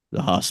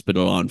the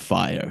hospital on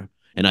fire.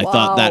 And I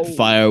thought that Wow.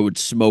 fire would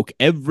smoke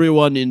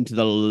everyone into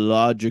the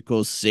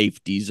logical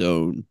safety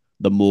zone,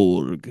 the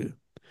morgue.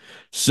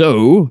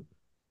 So,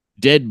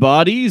 dead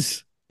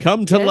bodies,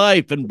 come to Yes.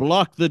 life and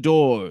block the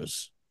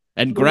doors.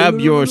 And grab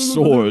your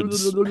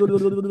swords.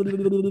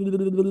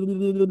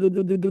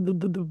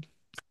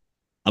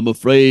 I'm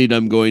afraid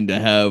I'm going to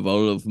have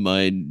all of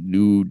my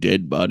new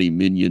dead body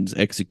minions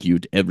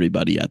execute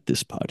everybody at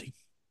this party.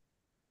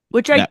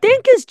 Which I That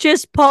think is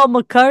just Paul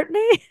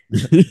McCartney.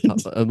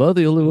 Am I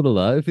the only one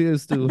alive here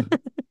still?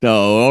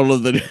 no, all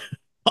of the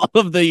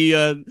all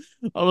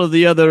of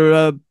the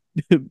other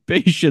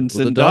patients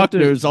Well, the and doctor.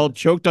 doctors all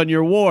choked on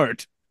your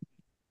wart.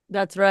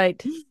 That's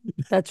right.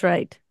 That's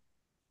right.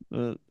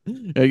 Uh,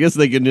 I guess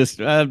they can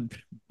just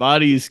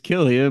bodies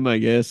kill him. I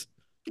guess.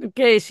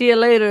 Okay, see you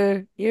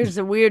later. Here's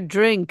a weird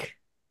drink.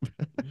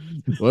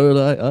 Well,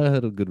 I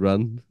had a good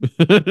run.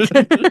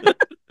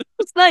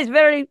 It's nice,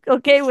 very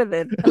okay with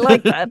it. I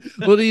like that.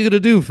 What are you gonna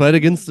do? Fight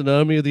against an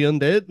army of the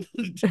undead?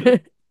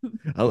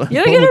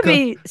 You're gonna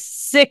be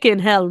sick in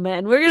hell,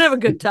 man. We're gonna have a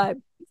good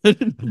time.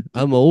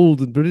 I'm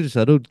old and British.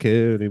 I don't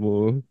care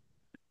anymore.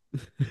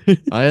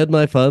 I had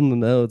my fun,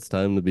 and now it's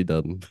time to be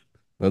done.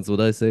 That's what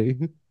I say.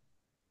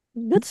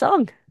 Good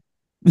song.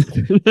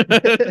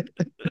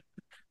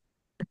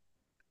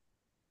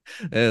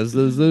 Yes,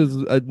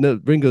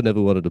 Ringo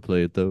never wanted to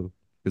play it though,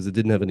 because it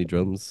didn't have any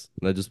drums,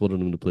 and I just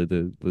wanted him to play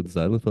the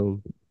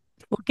xylophone.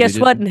 Well, But he guess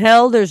what? In didn't.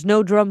 hell, there's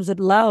no drums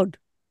allowed.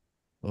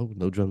 Oh,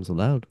 no drums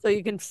allowed. So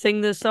you can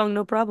sing this song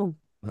no problem.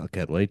 I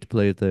can't wait to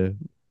play it there.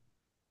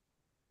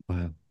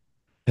 Wow.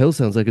 Hell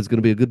sounds like it's going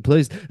to be a good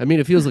place. I mean,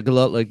 it feels like a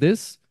lot like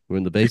this. We're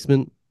in the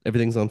basement.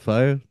 Everything's on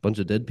fire. Bunch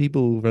of dead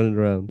people running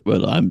around.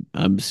 Well,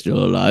 I'm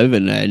still alive,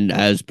 and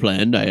as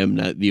planned, I am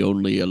not the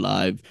only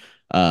alive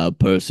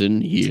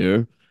person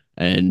here.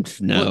 And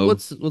What, now,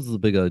 what's the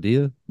big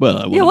idea? well,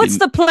 I Yeah, want to what's be.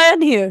 the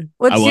plan here? I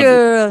What's want.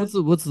 your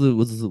What's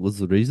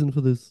the reason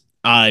for this?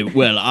 I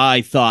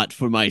thought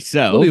for What do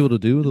myself you want to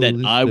do with all that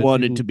these I dead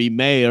wanted people? to be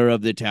mayor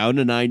of the town,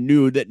 and I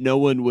knew that no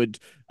one would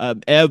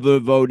ever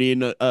vote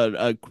in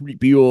a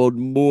creepy old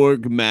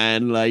morgue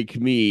man like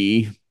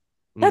me.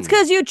 That's Mm,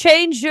 because you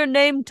changed your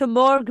name to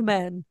Morgue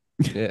Man.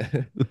 yeah.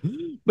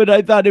 But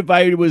I thought if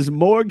I was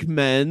morgue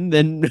man,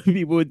 then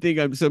people would think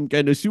I'm some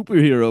kind of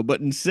superhero.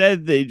 But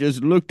instead, they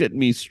just looked at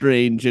me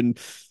strange and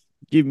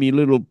give me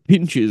little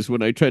pinches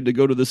when I tried to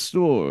go to the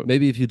store.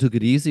 Maybe if you took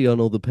it easy on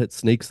all the pet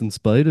snakes and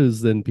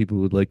spiders, then people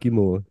would like you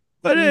more.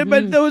 But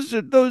Mm-hmm.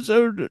 those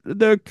are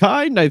they're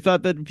kind. I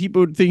thought that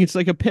people would think it's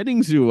like a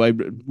petting zoo. I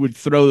would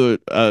throw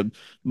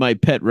my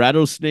pet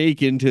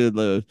rattlesnake into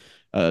the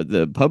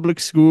public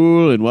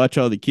school and watch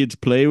all the kids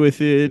play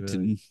with it. Right,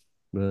 And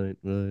right,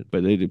 right,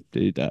 but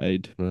they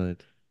died. right.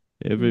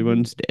 Mm-hmm.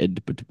 Everyone's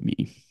dead but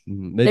me.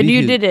 Maybe And if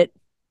you you did it.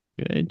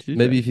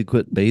 maybe if you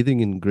quit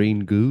bathing in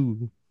green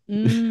goo.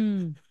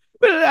 Mm.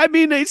 Well, I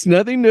mean, it's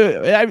nothing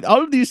to.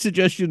 All of these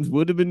suggestions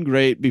would have been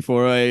great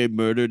before I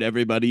murdered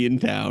everybody in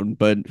town,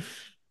 but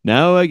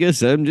now I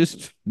guess I'm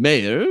just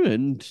mayor,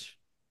 and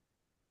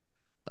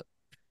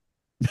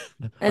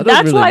And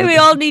that's why we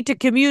all need to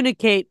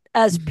communicate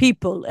as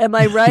people. Am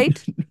I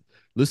right?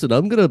 Listen,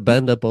 I'm gonna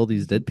band up all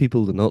these dead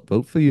people to not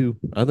vote for you.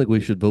 I think we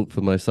should vote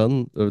for my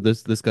son or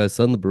this guy's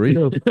son, the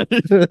burrito.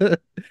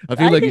 I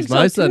feel I like think he's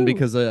my so, son too.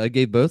 because I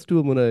gave birth to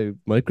him when I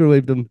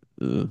microwaved him.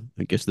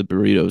 I guess the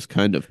burrito's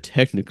kind of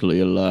technically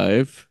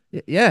alive.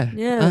 Yeah,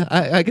 Yeah.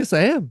 I guess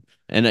I am.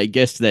 And I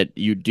guess that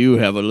you do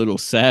have a little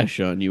sash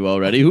on you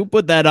already. Who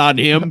put that on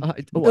him?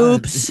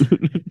 Oops.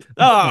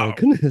 Oh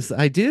goodness,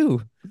 I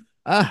do.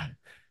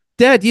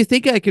 Dad, do you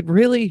think I could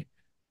really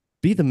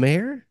be the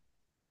mayor?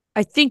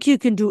 I think you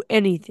can do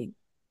anything.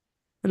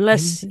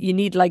 Unless Anything? you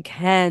need like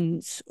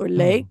hands or Oh,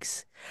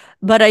 legs.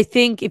 But I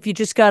think if you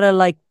just gotta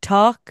like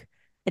talk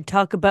and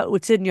talk about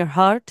what's in your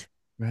heart,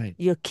 right.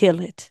 you'll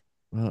kill it.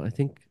 Well, I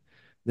think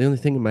the only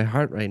thing in my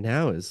heart right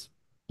now is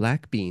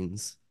black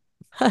beans.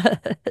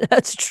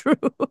 That's true.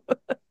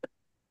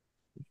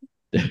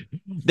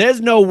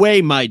 There's no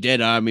way my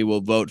dead army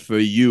will vote for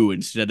you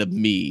instead of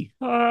me.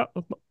 My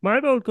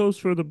vote goes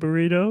for the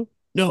burrito.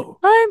 No.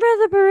 I'm for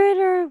the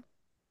burrito.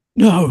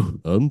 No.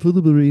 I'm for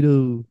the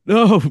burrito.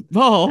 No,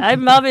 Paul.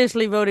 I'm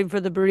obviously voting for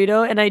the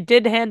burrito, and I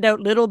did hand out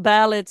little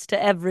ballots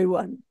to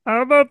everyone.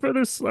 How about for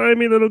the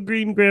slimy little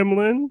green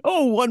gremlin?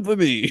 Oh, one for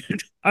me.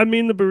 I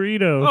mean the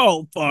burrito.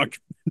 Oh, fuck.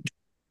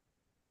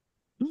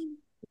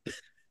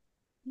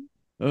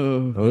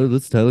 All right,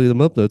 let's tally them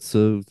up. That's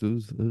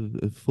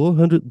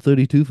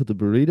 432 for the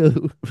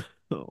burrito,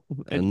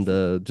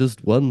 and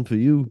just one for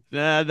you.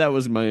 Nah, that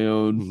was my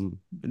own. Mhm.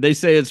 They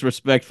say it's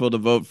respectful to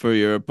vote for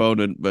your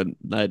opponent, but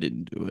I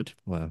didn't do it.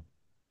 Wow.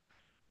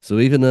 So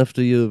even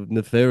after your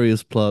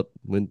nefarious plot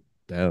went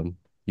down,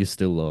 you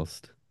still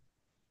lost.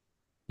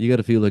 You got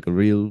to feel like a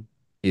real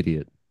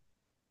idiot.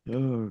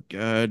 Oh,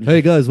 God.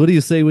 Hey guys, what do you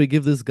say we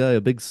give this guy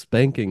a big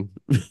spanking?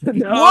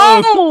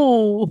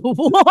 Whoa!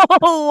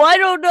 Whoa! I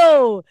don't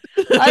know.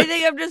 I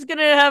think I'm just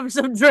gonna have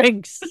some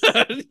drinks.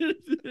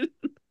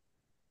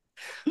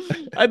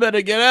 I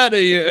better get out of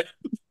here.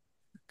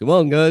 Come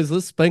on, guys,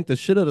 let's spank the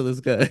shit out of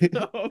this guy.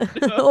 Oh,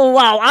 no. Oh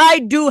wow! I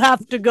do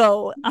have to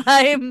go.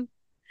 Hold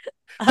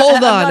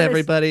on, not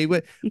everybody.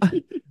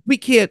 We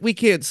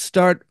can't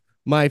start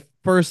my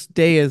first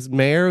day as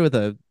mayor with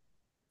a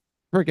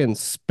freaking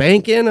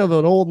spanking of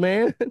an old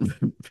man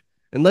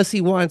unless he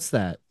wants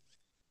that.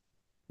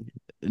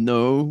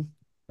 No.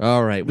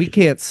 All right, we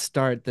can't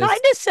start this.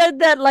 Kind of said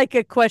that like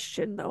a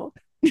question, though.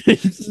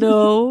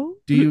 No.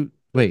 Do you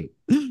wait?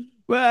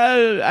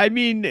 Well, I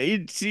mean,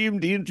 it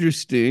seemed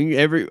interesting.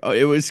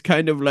 It was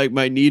kind of like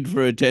my need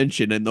for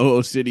attention and the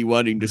whole city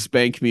wanting to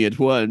spank me at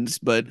once,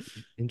 but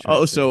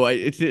also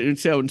it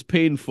sounds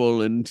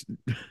painful and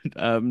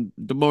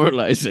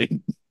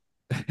demoralizing.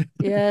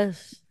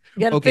 Yes.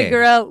 You gotta Okay.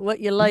 figure out what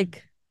you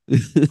like.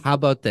 How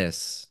about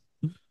this?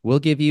 We'll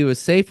give you a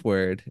safe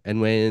word,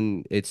 and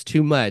when it's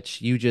too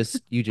much, you just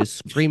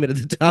scream it at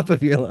the top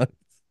of your lungs.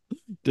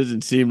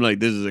 Doesn't seem like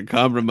this is a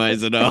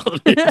compromise at all.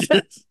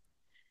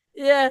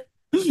 Yeah.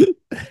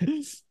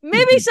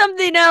 Maybe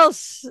something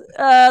else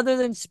other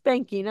than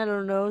spanking. I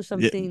don't know.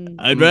 Something.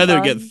 I'd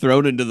rather get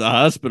thrown into the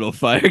hospital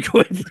fire,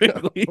 quite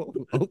frankly.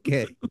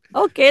 Okay.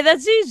 Okay,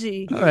 that's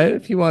easy. All right,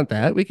 if you want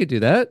that, we could do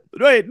that.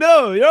 Wait,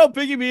 no, you're all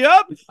picking me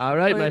up? All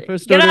right, my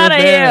first Get order out of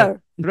of mayor.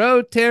 here.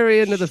 Throw Terry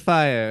into the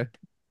fire.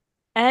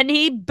 And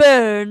he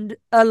burned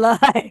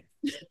alive.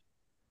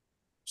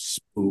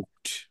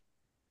 Spooked.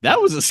 That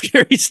was a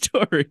scary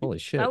story. Holy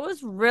shit. That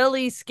was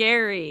really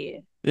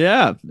scary.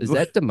 Yeah. Is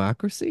that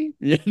democracy?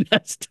 Yeah,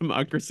 that's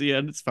democracy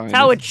and it's fine. That's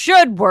how it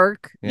should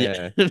work.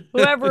 Yeah.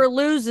 Whoever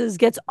loses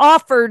gets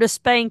offered a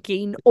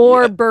spanking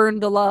or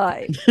burned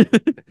alive.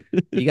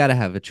 You got to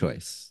have a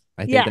choice.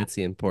 I think that's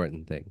the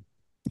important thing.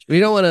 We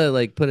don't want to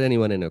like put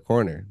anyone in a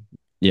corner.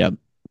 Yeah.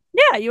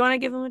 Yeah, you want to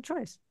give them a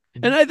choice.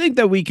 And I think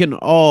that we can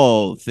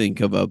all think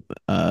of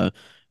a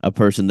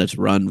person that's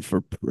run for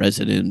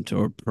president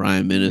or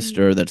prime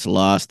minister that's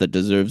lost that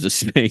deserves a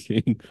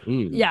spanking.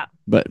 Yeah,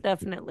 but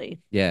definitely.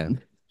 Yeah.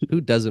 Who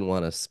doesn't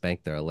want to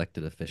spank their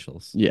elected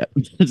officials? Yeah.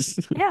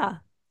 Yeah.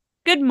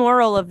 Good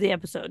moral of the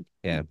episode.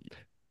 Yeah.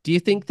 Do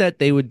you think that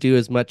they would do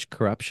as much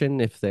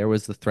corruption if there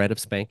was the threat of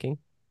spanking?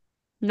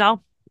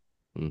 No.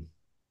 Hmm.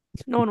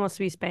 No one wants to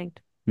be spanked.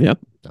 Yep.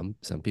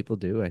 Some people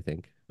do, I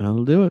think.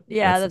 I'll do it.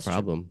 Yeah, that's the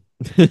true. problem.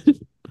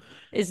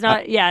 It's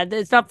not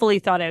it's not fully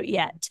thought out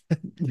yet.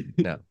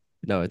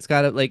 No, it's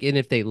gotta like, and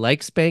if they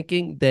like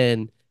spanking,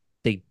 then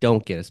they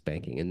don't get a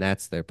spanking, and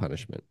that's their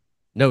punishment.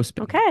 No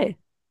spanking. Okay.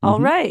 All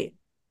right.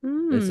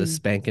 It's a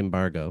spank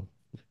embargo.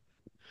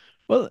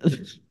 Well,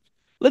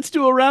 let's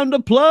do a round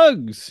of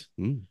plugs.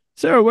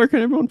 Sarah, where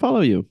can everyone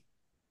follow you?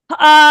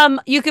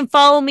 You can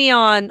follow me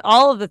on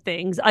all of the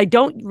things. I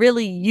don't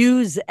really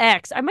use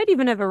X. I might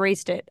even have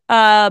erased it.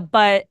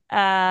 But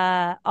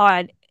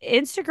on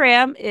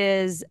Instagram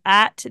is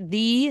at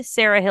the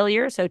Sarah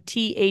Hillier, so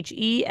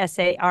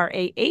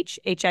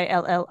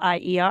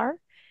TheSarahHillier.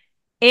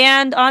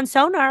 And on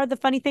Sonar, The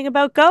Funny Thing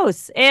About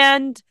Ghosts.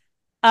 And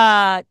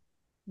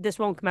this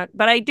won't come out,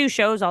 but I do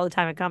shows all the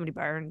time at Comedy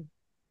Bar and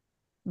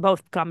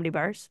both comedy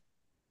bars.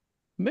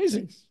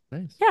 Amazing.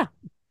 Nice. Yeah.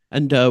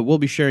 And we'll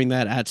be sharing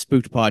that at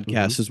Spooked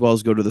Podcast, as well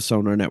as go to the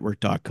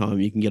sonarnetwork.com.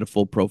 You can get a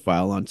full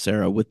profile on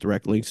Sarah with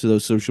direct links to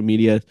those social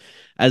media,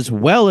 as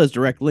well as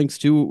direct links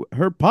to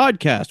her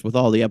podcast with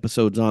all the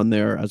episodes on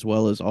there, as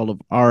well as all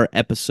of our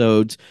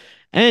episodes.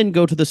 And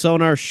go to the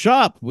Sonar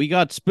shop. We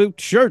got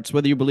Spooked shirts.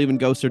 Whether you believe in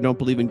ghosts or don't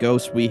believe in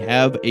ghosts, we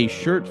have a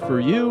shirt for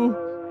you.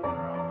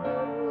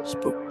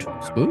 Spooked.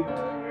 Spooked?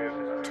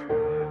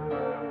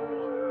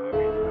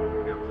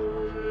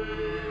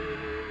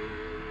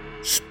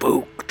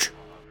 Spooked.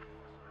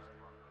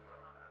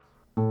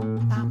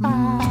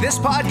 This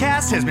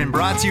podcast has been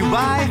brought to you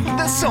by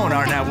the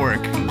Sonar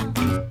Network.